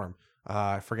Sue Storm.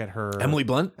 I forget her. Emily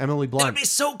Blunt. That'd be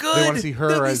so good. They want to see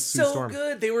her as Sue Storm.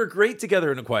 Good. They were great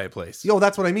together in A Quiet Place.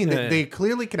 That's what I mean. They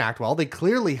clearly can act well. They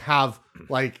clearly have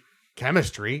like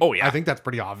chemistry. Oh yeah, I think that's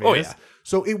pretty obvious. Oh yeah.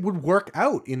 So it would work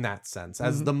out in that sense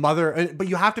as the mother, but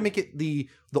you have to make it the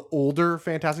older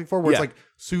Fantastic Four, where it's like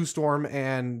Sue Storm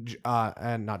and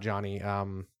not Johnny.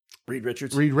 Reed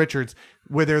Richards,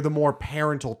 where they're the more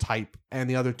parental type, and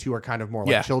the other two are kind of more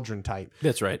like children type.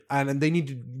 That's right. And they need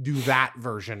to do that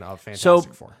version of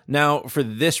Fantastic Four. Now, for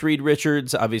this Reed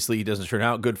Richards, obviously he doesn't turn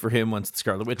out good for him once the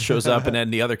Scarlet Witch shows up, and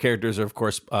then the other characters are, of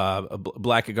course,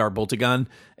 Blackagar Boltagon,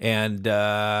 and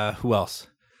who else?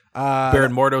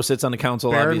 Baron Mordo sits on the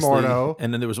council, obviously. Mordo.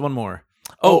 And then there was one more.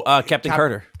 Captain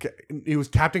Carter. It was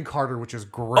Captain Carter, which is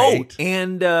great. Oh,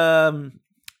 and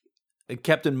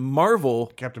Captain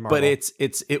Marvel. But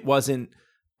it wasn't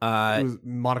It was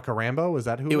Monica Rambeau. Was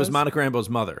that who It was Monica Rambeau's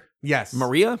mother. Yes.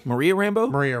 Maria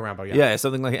Rambeau? Maria Rambeau, yeah. Yeah,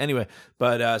 something like Anyway,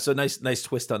 but so nice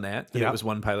twist on that. Yep. It was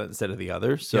one pilot instead of the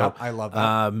other. So Yep, I love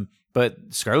that. But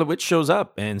Scarlet Witch shows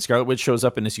up, and Scarlet Witch shows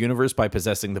up in this universe by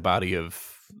possessing the body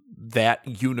of that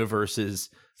universe's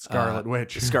Scarlet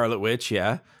Witch. Scarlet Witch,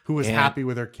 yeah. Who was And- happy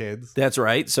with her kids. That's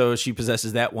right. So she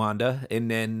possesses that Wanda, and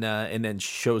then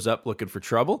shows up looking for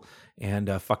trouble, and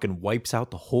fucking wipes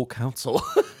out the whole council,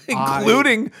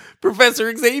 including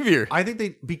Professor Xavier. I think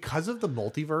they, because of the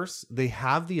multiverse, they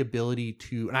have the ability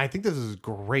to, and I think this is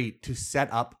great, to set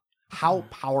up how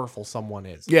powerful someone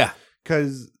is. Yeah,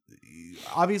 Because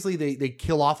obviously they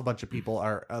kill off a bunch of people,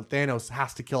 or Thanos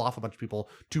has to kill off a bunch of people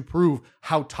to prove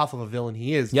how tough of a villain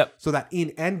he is. Yep. So that in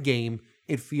Endgame,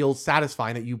 it feels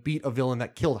satisfying that you beat a villain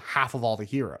that killed half of all the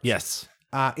heroes. yes.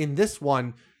 In this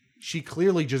one, she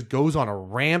clearly just goes on a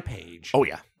rampage. Oh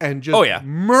yeah. And just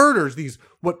murders these,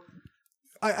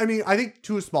 I mean, I think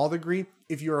to a small degree,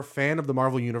 if you're a fan of the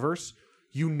Marvel Universe,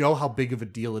 you know how big of a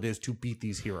deal it is to beat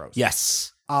these heroes.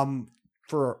 Yes.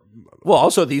 For Well,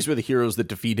 also these were the heroes that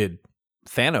defeated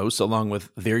Thanos along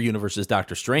with their universe's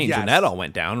Doctor Strange, Yes. and that all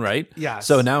went down, right? Yes.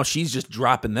 So now she's just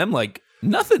dropping them like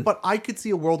nothing. But I could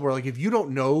see a world where, like, if you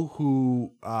don't know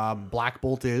who Black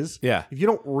Bolt is, Yeah. if you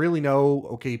don't really know,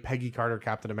 okay, Peggy Carter,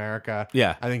 Captain America,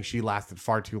 Yeah. I think she lasted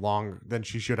far too long than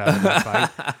she should have in that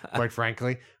fight, quite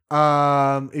frankly.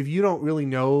 If you don't really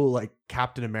know, like,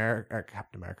 Captain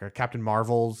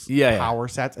Marvel's power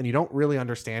sets, and you don't really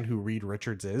understand who Reed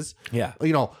Richards is, Yeah.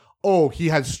 you know, oh, he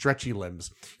has stretchy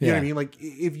limbs. You know what I Yeah. mean? Like,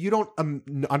 if you don't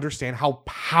understand how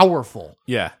powerful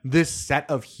Yeah. this set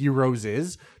of heroes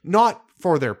is, not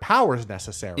for their powers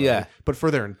necessarily, Yeah. but for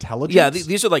their intelligence. Yeah,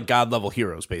 these are like god level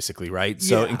heroes, basically, right?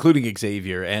 So Yeah. including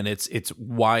Xavier, and it's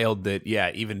wild that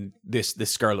even this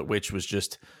Scarlet Witch was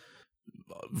just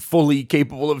fully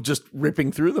capable of just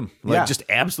ripping through them, just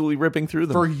absolutely ripping through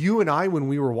them. For you and I, when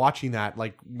we were watching that,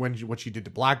 like what she did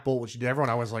to Black Bolt, what she did to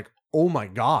everyone, I was like, oh my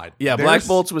god. Yeah, Black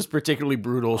Bolt's was particularly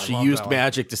brutal. She love used that one.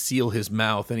 magic to seal his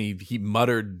mouth, and he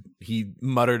muttered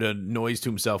a noise to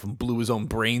himself and blew his own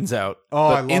brains out. Oh,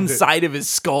 I loved it. inside of his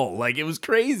skull, like it was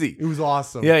crazy. It was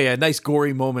awesome. Yeah, nice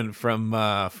gory moment from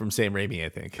Sam Raimi, I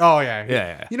think. Oh yeah.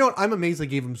 Yeah. You know what? I'm amazed they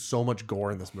gave him so much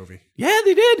gore in this movie. Yeah,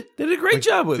 they did. They did a great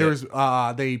job with There it.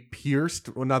 was they pierced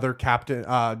another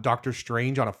Doctor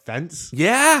Strange on a fence.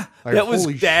 Yeah, Like, that was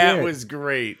holy shit. was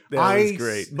great. That was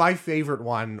great. My favorite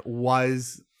one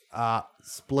was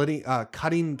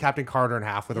cutting Captain Carter in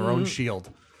half with her own shield.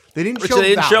 They didn't show They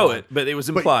didn't that show one, it, but it was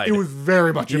but implied. it was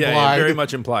very much implied. Yeah, very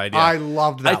much implied. Yeah. I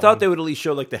loved that. I thought one. they would at least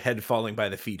show like the head falling by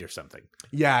the feet or something.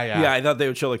 Yeah. Yeah, I thought they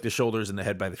would show like the shoulders and the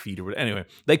head by the feet or whatever. Anyway,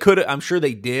 they could. I'm sure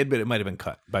they did, but it might have been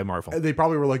cut by Marvel. They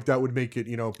probably were like, that would make it,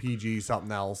 PG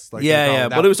something else. Like, Yeah,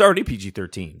 that- but it was already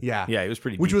PG-13. Yeah. It was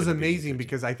pretty. which deep was into amazing PG-13.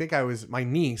 because I think my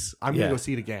niece. I'm gonna Yeah. go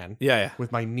see it again. Yeah.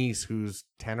 With my niece who's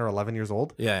 10 or 11 years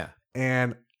old, Yeah.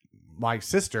 and my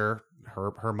sister,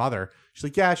 her mother, she's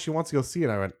like, yeah, she wants to go see it.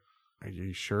 I went, are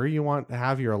you sure you want to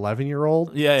have your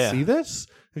 11-year-old Yeah. see this?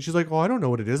 And she's like, oh, I don't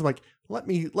know what it is. I'm like, let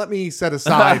me set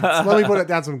aside, let me put it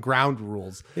down some ground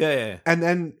rules. Yeah. And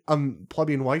then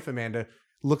plebeian wife Amanda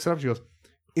looks it up. She goes,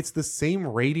 it's the same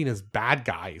rating as Bad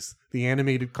Guys, the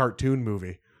animated cartoon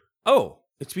movie. Oh,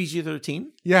 it's PG-13.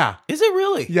 Yeah. Is it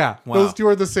really? Yeah. Wow. Those two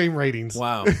are the same ratings.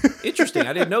 Wow. Interesting.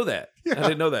 I didn't know that. Yeah. I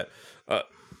didn't know that.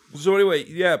 So anyway,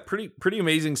 yeah, pretty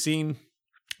amazing scene.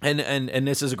 And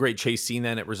this is a great chase scene.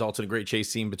 Then it results in a great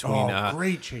chase scene between.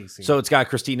 Great chasing. So it's got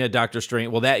Christina, Doctor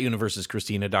Strange. Well, that universe is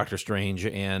Christina, Doctor Strange,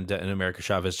 and America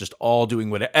Chavez just all doing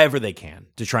whatever they can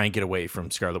to try and get away from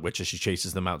Scarlet Witch as she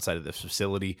chases them outside of this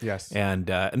facility. Yes. And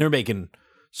they're making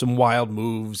some wild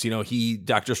moves.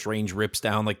 Doctor Strange rips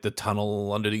down like the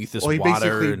tunnel underneath this he water.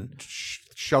 basically And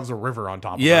shoves a river on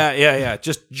top of her. yeah.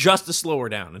 Just to slow her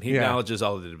down. And he Yeah. acknowledges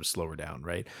all it did was slow her down,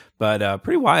 right? But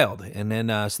pretty wild. And then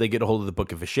so they get a hold of the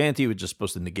Book of Vishanti, which is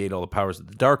supposed to negate all the powers of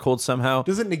the Darkhold somehow.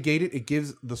 Doesn't negate it. It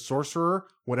gives the sorcerer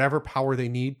whatever power they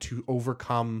need to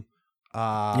overcome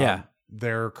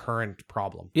their current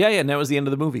problem. Yeah, and that was the end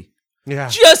of the movie. Yeah.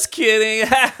 Just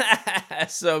kidding.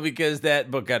 So because that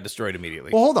book got destroyed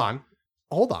immediately. Well,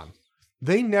 hold on.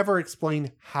 They never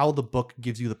explain how the book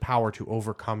gives you the power to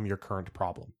overcome your current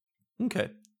problem. Okay.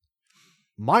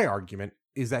 My argument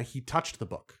is that he touched the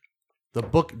book. The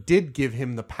book did give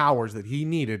him the powers that he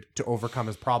needed to overcome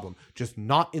his problem, just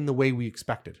not in the way we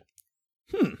expected.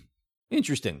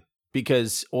 Interesting.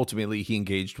 Because ultimately he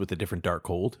engaged with a different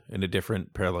Darkhold in a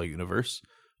different parallel universe.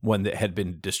 one that had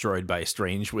been destroyed by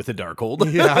Strange with a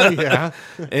Darkhold. Yeah.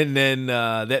 And then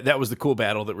that was the cool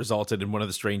battle that resulted in one of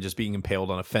the Stranges being impaled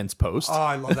on a fence post. Oh,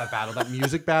 I love that battle. That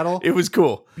music battle. It was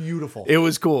cool. Beautiful. It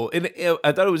was cool. And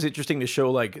I thought it was interesting to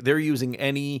show, like,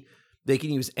 they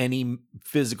can use any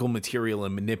physical material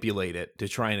and manipulate it to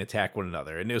try and attack one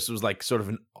another. And this was like sort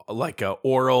of a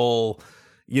oral,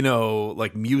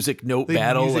 like music note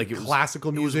battle. Music, like it was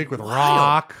classical music with wild.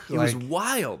 rock. It was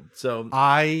wild. So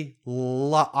I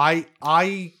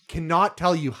cannot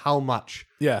tell you how much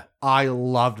yeah, I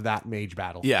loved that mage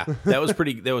battle. yeah, that was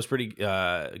pretty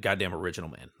goddamn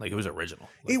original, man. Like, it was original.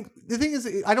 Like, The thing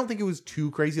is, I don't think it was too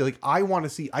crazy. Like, I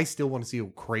still want to see a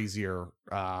crazier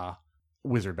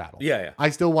wizard battle. yeah.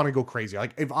 I still want to go crazier.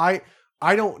 Like, if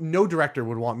no director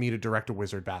would want me to direct a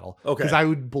wizard battle. Okay. Because I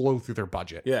would blow through their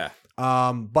budget. Yeah.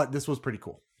 But this was pretty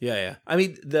cool. Yeah. I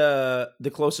mean,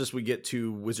 the closest we get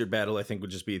to wizard battle, I think,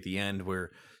 would just be at the end,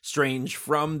 where Strange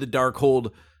from the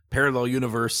Darkhold parallel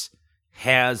universe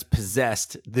has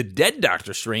possessed the dead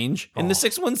Doctor Strange in the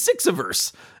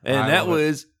 616-averse. And that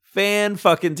was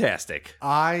fan-fucking-tastic.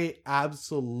 I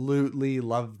absolutely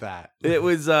love that. It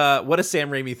was what a Sam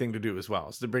Raimi thing to do as well.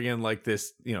 Is to bring in like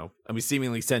this,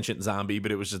 seemingly sentient zombie,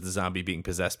 but it was just the zombie being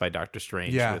possessed by Doctor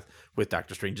Strange with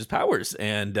Doctor Strange's powers.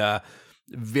 And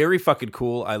very fucking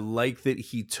cool. I like that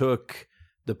he took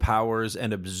the powers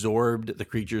and absorbed the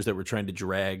creatures that were trying to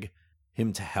drag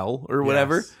him to hell or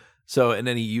whatever. Yes. So, and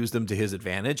then he used them to his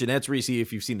advantage. And that's where you see,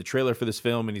 if you've seen the trailer for this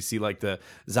film and you see like the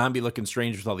zombie looking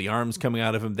Strange with all the arms coming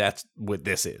out of him, that's what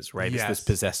this is, right? Yes. It's this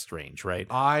possessed Strange, right?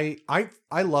 I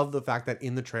love the fact that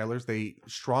in the trailers they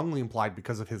strongly implied,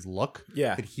 because of his look,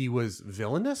 that he was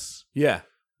villainous. Yeah.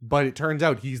 But it turns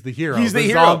out he's the hero. He's the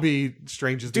hero. Zombie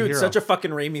Strange is the hero. Dude, such a fucking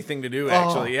Raimi thing to do,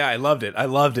 actually. Yeah, I loved it.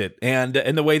 And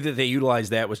the way that they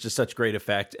utilized that was just such great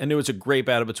effect. And it was a great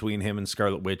battle between him and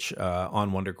Scarlet Witch on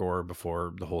Wundagore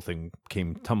before the whole thing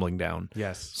came tumbling down.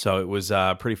 Yes. So it was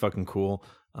pretty fucking cool.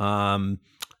 In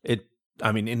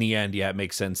the end, it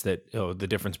makes sense that the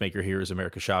difference maker here is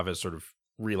America Chavez sort of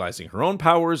realizing her own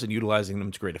powers and utilizing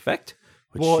them to great effect.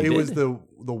 Well, it was the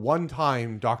one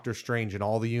time Doctor Strange in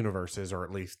all the universes, or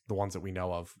at least the ones that we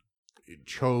know of,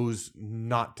 chose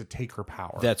not to take her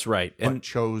power. That's right. And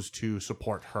chose to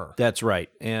support her. That's right.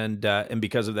 And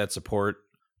because of that support,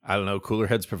 I don't know, cooler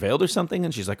heads prevailed or something.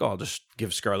 And she's like, I'll just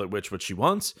give Scarlet Witch what she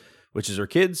wants, which is her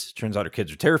kids. Turns out her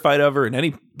kids are terrified of her in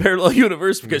any parallel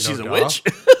universe because she's a witch.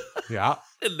 Yeah.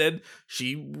 And then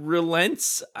she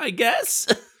relents, I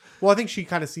guess. Well, I think she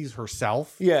kind of sees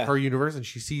herself, Yeah. her universe, and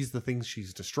she sees the things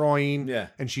she's destroying, Yeah.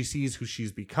 and she sees who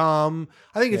she's become.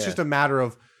 I think it's just a matter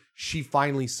of she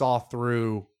finally saw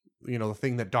through, the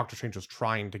thing that Doctor Strange was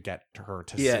trying to get to her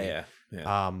to see. Yeah.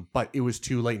 But it was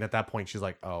too late, and at that point, she's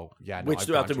like, "Oh, yeah." No, Which I've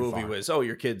throughout the gone too movie far. was,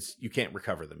 your kids, you can't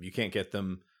recover them. You can't get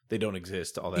them. They don't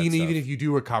exist. All that And stuff. even if you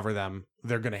do recover them,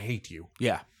 they're gonna hate you.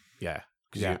 Yeah.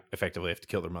 Because you effectively have to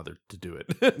kill their mother to do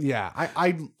it. Yeah,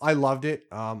 I loved it.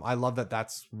 I love that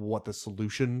that's what the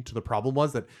solution to the problem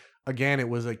was. That, again, it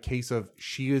was a case of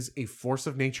she is a force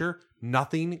of nature.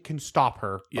 Nothing can stop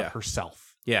her but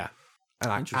herself. Yeah.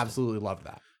 And I absolutely loved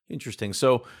that. Interesting.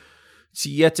 So it's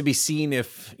yet to be seen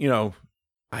if,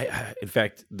 I in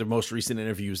fact, the most recent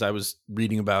interviews I was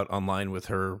reading about online with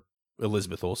her,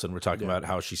 Elizabeth Olsen, we're talking about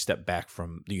how she stepped back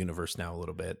from the universe now a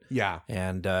little bit. Yeah.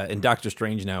 And Doctor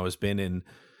Strange now has been in,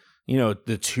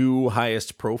 the two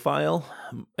highest profile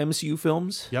MCU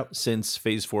films since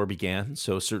Phase 4 began.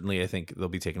 So certainly I think they'll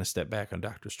be taking a step back on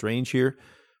Doctor Strange here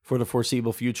for the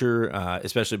foreseeable future,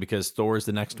 especially because Thor is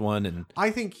the next one. And I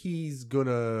think he's going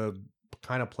to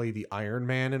kind of play the Iron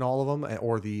Man in all of them,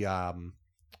 or the,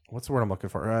 what's the word I'm looking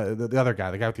for? The other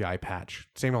guy, the guy with the eye patch,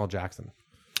 Samuel L. Jackson.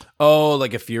 Oh,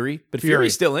 like a Fury? But Fury.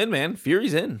 Fury's still in, man.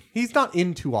 Fury's in. He's not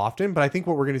in too often, but I think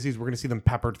what we're going to see is we're going to see them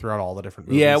peppered throughout all the different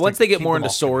movies. Yeah, once they get keep more them into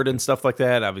all Sword and stuff like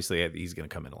that, obviously he's going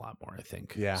to come in a lot more, I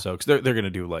think. Yeah. So, because they're going to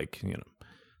do like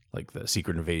the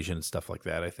Secret Invasion and stuff like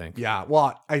that, I think. Yeah,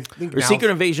 well, I think Or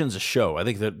Secret Invasion's a show. I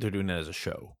think they're doing it as a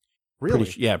show.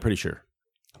 Really? Pretty sure.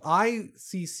 I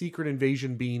see Secret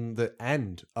Invasion being the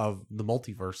end of the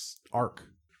multiverse arc.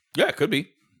 Yeah, it could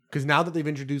be. Because now that they've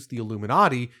introduced the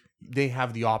Illuminati, they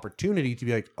have the opportunity to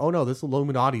be like, oh no, this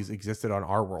Illuminati's existed on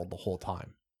our world the whole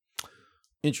time.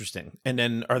 Interesting. And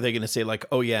then are they going to say like,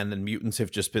 oh yeah, and then mutants have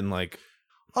just been like...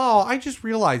 Oh, I just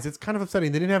realized it's kind of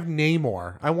upsetting. They didn't have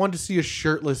Namor. I wanted to see a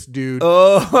shirtless dude.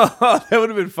 Oh, that would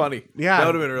have been funny. Yeah, that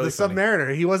would have been really funny. The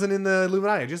Submariner. He wasn't in the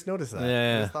Illuminati. I just noticed that.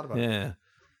 Yeah, I just thought about it.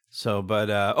 So,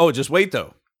 but, just wait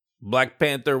though. Black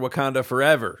Panther, Wakanda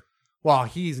Forever. Well,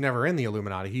 he's never in the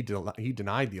Illuminati. He denied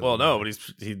the Illuminati. Well, no, but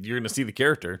you're going to see the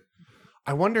character.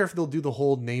 I wonder if they'll do the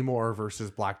whole Namor versus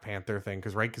Black Panther thing,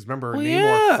 because remember, Well,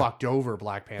 Namor yeah. fucked over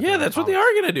Black Panther. Yeah, in the that's what they comics.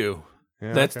 are gonna do.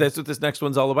 Yeah, That's okay. what this next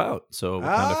one's all about. So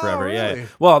Wakanda Oh, Forever. Yeah. really?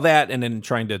 Well, that and then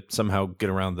trying to somehow get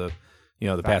around the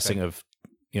Fact passing thing. of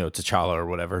T'Challa or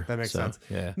whatever. That makes So, sense.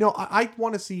 Yeah. No, I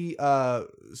want to see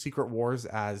Secret Wars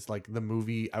as like the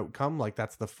movie outcome. Like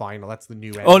that's the final. That's the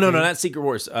new. Oh no, ending. not Secret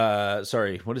Wars.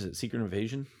 Sorry, what is it? Secret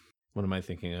Invasion? What am I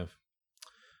thinking of?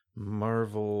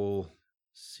 Marvel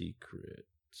Secret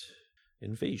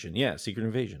Invasion. Yeah, Secret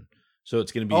Invasion. So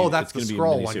it's going to be. Oh, that's it's the gonna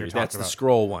be a Skrull one you're miniseries. talking That's the about.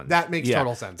 scroll one. That makes Yeah.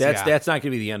 total sense. That's yeah. that's not going to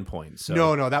be the end point. So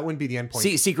No, that wouldn't be the end point.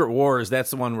 Secret Wars. That's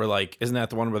the one where like, isn't that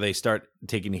the one where they start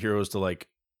taking heroes to like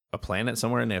a planet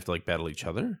somewhere and they have to like battle each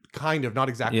other? Kind of, not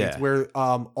exactly. Yeah. It's where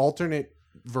alternate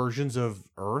versions of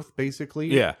Earth, basically.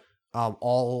 Yeah.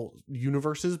 All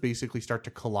universes basically start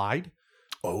to collide.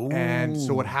 Oh. And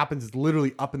so what happens is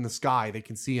literally up in the sky, they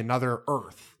can see another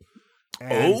Earth.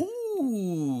 And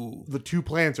Oh. the two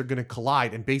planets are going to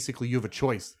collide. And basically you have a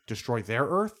choice. Destroy their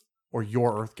Earth or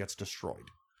your Earth gets destroyed.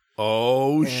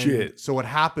 Oh And shit. So what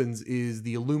happens is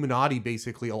the Illuminati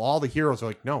basically, all the heroes are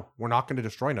like, no, we're not going to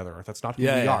destroy another Earth. That's not who we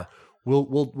Yeah. are. We'll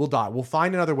die. We'll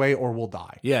find another way or we'll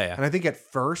die. Yeah, yeah. And I think at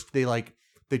first they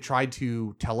tried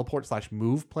to teleport /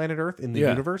 move planet Earth in the Yeah.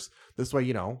 universe. This way,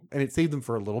 and it saved them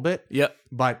for a little bit. Yep.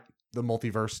 But the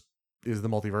multiverse is the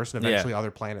multiverse, and eventually other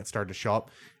planets started to show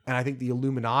up. And I think the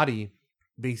Illuminati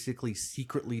basically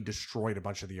secretly destroyed a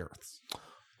bunch of the Earths.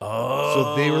 Oh.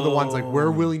 So they were the ones like, we're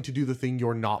willing to do the thing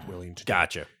you're not willing to do.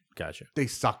 Gotcha. They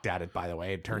sucked at it, by the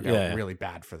way. It turned Yeah. out really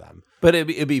bad for them. But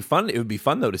it'd be fun. It would be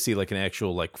fun though to see like an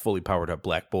actual like fully powered up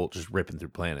Black Bolt just ripping through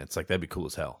planets. Like that'd be cool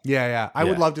as hell. Yeah. I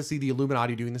would Yeah. love to see the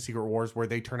Illuminati doing the Secret Wars where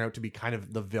they turn out to be kind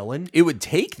of the villain. It would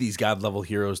take these god level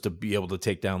heroes to be able to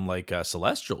take down like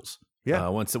Celestials. Yeah.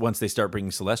 Once they start bringing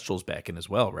Celestials back in as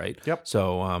well, right? Yep.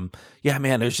 So yeah,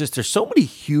 man, there's so many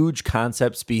huge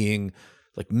concepts being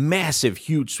like massive,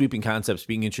 huge sweeping concepts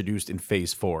being introduced in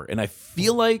Phase 4, and I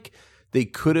feel like they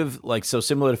could have like so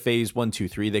similar to Phase 1, 2,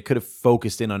 3. They could have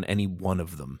focused in on any one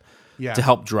of them. Yeah. To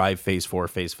help drive Phase 4,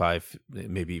 Phase 5,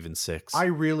 maybe even 6. I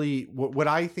really, what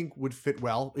I think would fit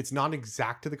well, it's not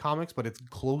exact to the comics, but it's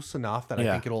close enough that I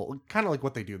Yeah. think it'll kind of like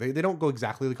what they do. They don't go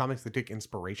exactly to the comics. They take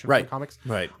inspiration Right. from the comics.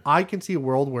 Right. I can see a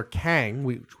world where Kang,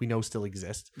 which we know still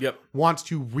exists, Yep. wants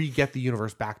to re-get the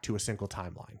universe back to a single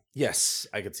timeline. Yes,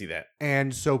 I could see that.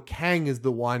 And so Kang is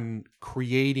the one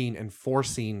creating and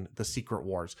forcing the Secret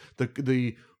Wars,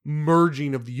 the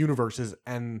merging of the universes.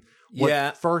 And what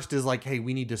Yeah. first is like, hey,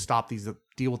 we need to stop these,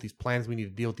 deal with these plans. We need to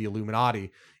deal with the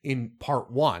Illuminati in part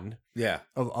 1 Yeah.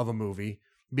 of a movie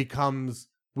becomes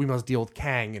we must deal with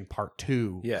Kang in part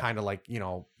 2. Yeah. Kind of like,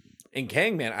 And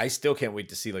Kang, man, I still can't wait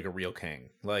to see like a real Kang.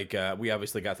 Like we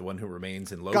obviously got the one who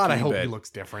remains in Loki. God, I hope but- he looks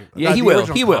different. Yeah, he the will.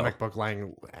 original He will. comic book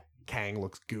Kang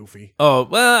looks goofy. Oh,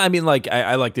 well, I mean, like,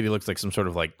 I like that he looks like some sort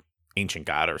of like ancient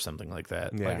god or something like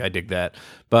that. Yeah. Like, I dig that.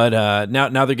 But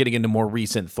now they're getting into more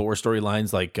recent Thor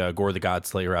storylines, like Gore the God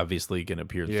Slayer, obviously going to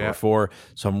appear in Yeah. Thor 4.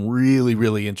 So I'm really,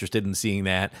 really interested in seeing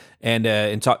that.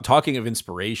 And talking of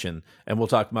inspiration, and we'll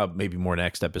talk about maybe more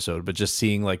next episode, but just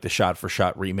seeing like the shot for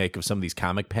shot remake of some of these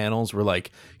comic panels where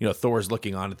like, Thor's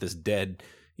looking on at this dead,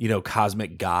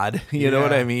 cosmic god, you know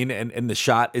what Yeah. I mean? And the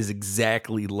shot is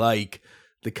exactly like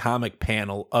the comic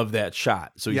panel of that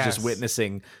shot. So he's just Yes.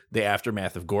 witnessing the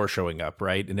aftermath of Gore showing up,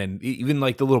 right? And then even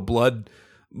like the little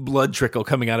blood trickle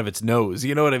coming out of its nose.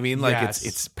 You know what I mean? Like Yes.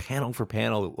 it's panel for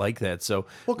panel like that. So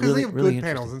Well, because really, they have really good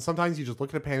interesting. panels, and sometimes you just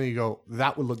look at a panel and you go,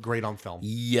 that would look great on film.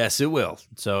 Yes, it will.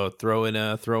 So throw in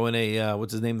a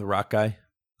what's his name? The rock guy?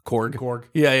 Korg. Korg.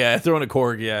 Yeah, throw in a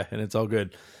Korg, yeah, and it's all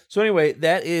good. So anyway,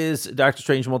 that is Doctor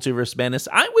Strange Multiverse of Madness.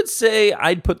 I would say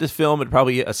I'd put this film at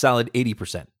probably a solid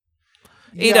 80%.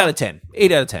 8 Yeah. out of 10.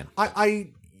 8 out of 10. I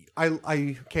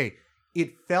okay.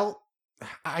 It felt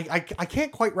I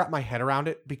can't quite wrap my head around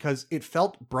it because it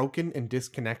felt broken and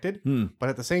disconnected. But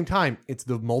at the same time, it's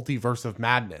the multiverse of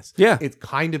madness. Yeah. It's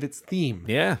kind of its theme.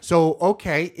 Yeah. So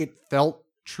okay, it felt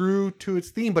true to its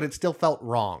theme, but it still felt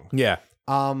wrong. Yeah.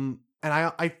 And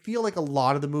I feel like a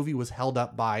lot of the movie was held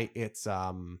up by its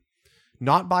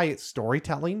not by its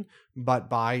storytelling, but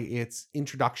by its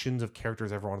introductions of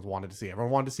characters everyone wanted to see.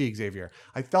 Everyone wanted to see Xavier.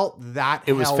 I felt that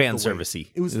It was held fan the weight. servicey.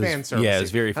 It was fan servicey. Yeah, it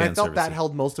was very And fan I felt that servicey.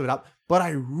 held most of it up. But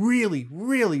I really,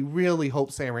 really, really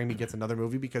hope Sam Raimi gets another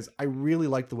movie because I really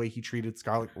liked the way he treated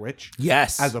Scarlet Witch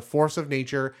Yes. as a force of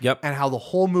nature. Yep. And how the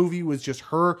whole movie was just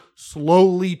her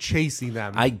slowly chasing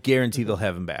them. I guarantee they'll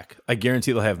have him back. I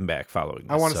guarantee they'll have him back following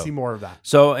this. I want to So- see more of that.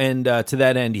 So, and to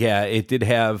that end, yeah, it did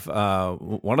have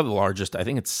one of the largest, I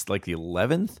think it's like the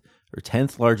 11th or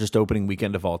 10th largest opening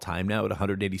weekend of all time now at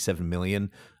 187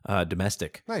 million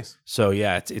domestic. Nice. So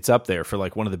yeah, it's up there for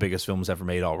like one of the biggest films ever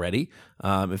made already.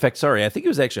 In fact, sorry, I think it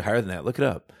was actually higher than that. Look it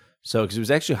up. So, because it was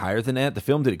actually higher than that, the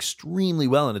film did extremely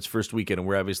well in its first weekend, and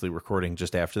we're obviously recording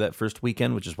just after that first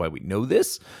weekend, which is why we know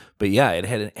this. But yeah, it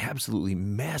had an absolutely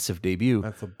massive debut.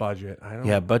 That's a budget. I don't.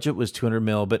 Yeah, budget was 200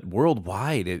 mil, but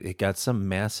worldwide, it got some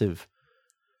massive.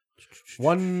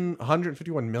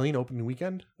 151 million opening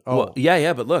weekend. Oh, Well,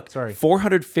 yeah, but look, Sorry.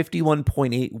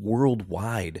 451.8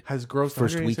 worldwide. has grossed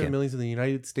first 187 weekend. million in the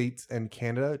United States and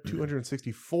Canada,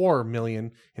 264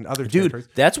 million in other Dude, territories.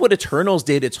 that's what Eternals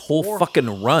did its whole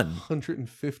fucking run.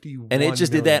 151 And it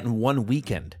just did that in one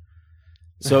weekend.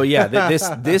 So yeah,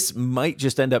 this might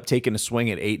just end up taking a swing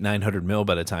at 800-900 mil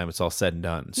by the time it's all said and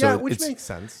done. So yeah, which it's, makes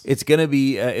sense. It's gonna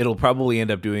be. It'll probably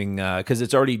end up doing because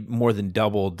it's already more than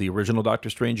doubled the original Doctor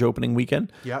Strange opening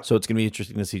weekend. Yep. So it's gonna be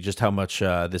interesting to see just how much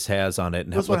this has on it.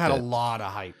 And This what one had the- a lot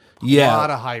of hype. Yeah, A lot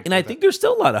of hype. and I with think it. there's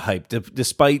still a lot of hype,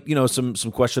 despite some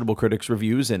questionable critics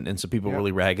reviews and some people Yeah.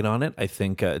 really ragging on it. I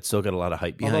think it's still got a lot of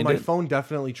hype Although behind my it. phone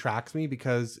definitely tracks me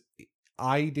because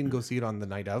I didn't go see it on the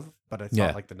night of, but I saw Yeah.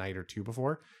 it like the night or two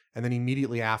before. And then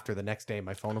immediately after, the next day,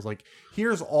 my phone was like,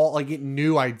 here's all, like, it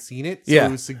knew I'd seen it. So Yeah.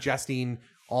 it was suggesting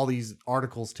all these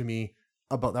articles to me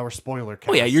about that were spoiler casts.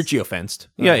 Oh yeah, you're geofenced.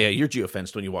 Yeah, you're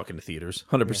geofenced when you walk into theaters.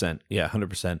 100%. Yeah,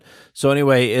 100%. So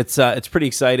anyway, it's pretty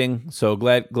exciting. So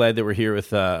glad that we're here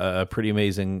with a pretty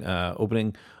amazing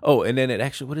opening. Oh, and then it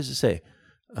actually, what does it say?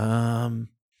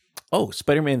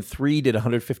 Spider-Man 3 did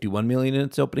 151 million in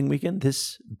its opening weekend.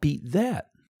 This beat that.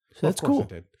 So Of that's course cool. it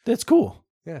did. That's cool.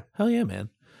 Yeah. Hell yeah, man.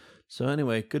 So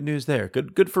anyway, good news there.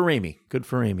 Good for Raimi. Good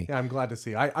for Raimi. Yeah, I'm glad to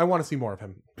see. I want to see more of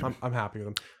him. I'm happy with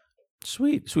him.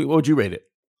 Sweet. What would you rate it?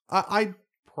 I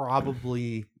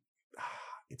probably,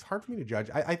 it's hard for me to judge.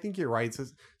 I think you're right.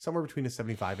 It's somewhere between a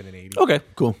 75 and an 80. Okay,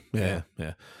 cool. Yeah.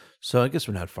 So I guess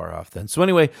we're not far off then. So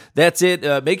anyway, that's it.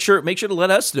 Make sure to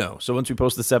let us know. So once we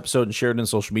post this episode and share it on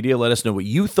social media, let us know what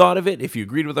you thought of it. If you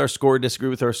agreed with our score, disagree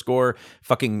with our score,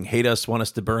 fucking hate us, want us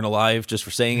to burn alive just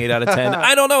for saying 8 out of 10.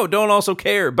 I don't know. Don't also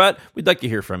care, but we'd like to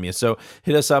hear from you. So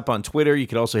hit us up on Twitter. You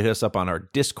could also hit us up on our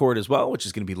Discord as well, which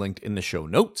is going to be linked in the show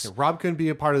notes. Rob couldn't be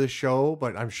a part of the show,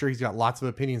 but I'm sure he's got lots of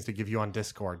opinions to give you on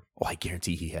Discord. Oh, I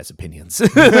guarantee he has opinions.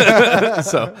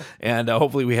 So, and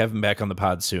hopefully we have him back on the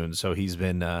pod soon. So he's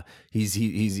been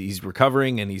he's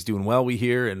recovering and he's doing well, we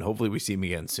hear, and hopefully we see him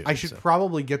again soon. I should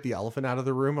probably get the elephant out of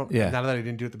the room Yeah. now that I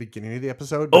didn't do it at the beginning of the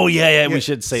episode. Oh yeah, we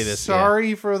should say this. yeah.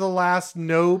 Sorry for the last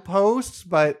no posts,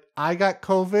 but I got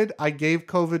COVID. I gave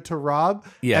COVID to Rob.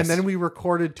 Yes. And then we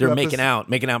recorded two They're episodes. making out,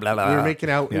 blah, blah, We were blah. making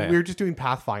out. Yeah, We were just doing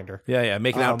Pathfinder. Yeah,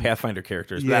 making out Pathfinder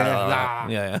characters. yeah, Blah,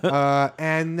 blah, blah. Yeah.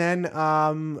 And then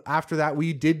after that,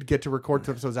 we did get to record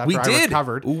 2 episodes after We I did.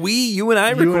 recovered. You and I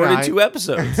You and recorded I. 2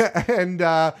 episodes. And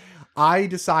I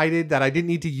decided that I didn't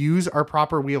need to use our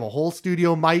proper. We have a whole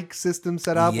studio mic system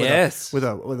set up. Yes. With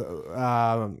a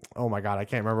oh my god, I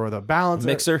can't remember, with a balance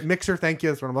Mixer. Mixer. Thank you.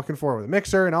 That's what I'm looking for, with a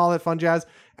mixer and all that fun jazz.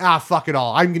 Fuck it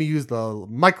all. I'm going to use the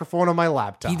microphone on my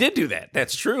laptop. He did do that.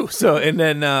 That's true. So, and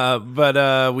then,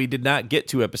 but we did not get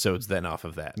 2 episodes then off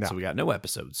of that. No. So we got no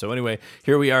episodes. So anyway,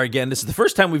 here we are again. This is the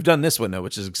first time we've done this one though,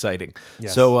 which is exciting.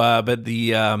 Yes. So, but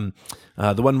the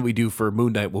one we do for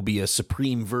Moon Knight will be a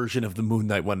supreme version of the Moon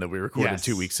Knight one that we recorded Yes.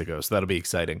 2 weeks ago. So that'll be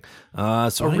exciting. So A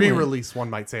anyway. re-release, one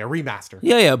might say, a remaster.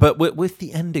 Yeah, but with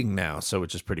the ending now, so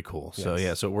which is pretty cool. So Yes.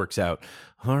 yeah, so it works out.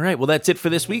 All right, well that's it for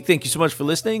this week. Thank you so much for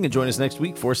listening, and join us next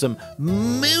week for some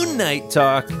Moon Knight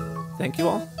talk. Thank you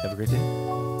all. Have a great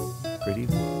day. Great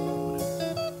evening.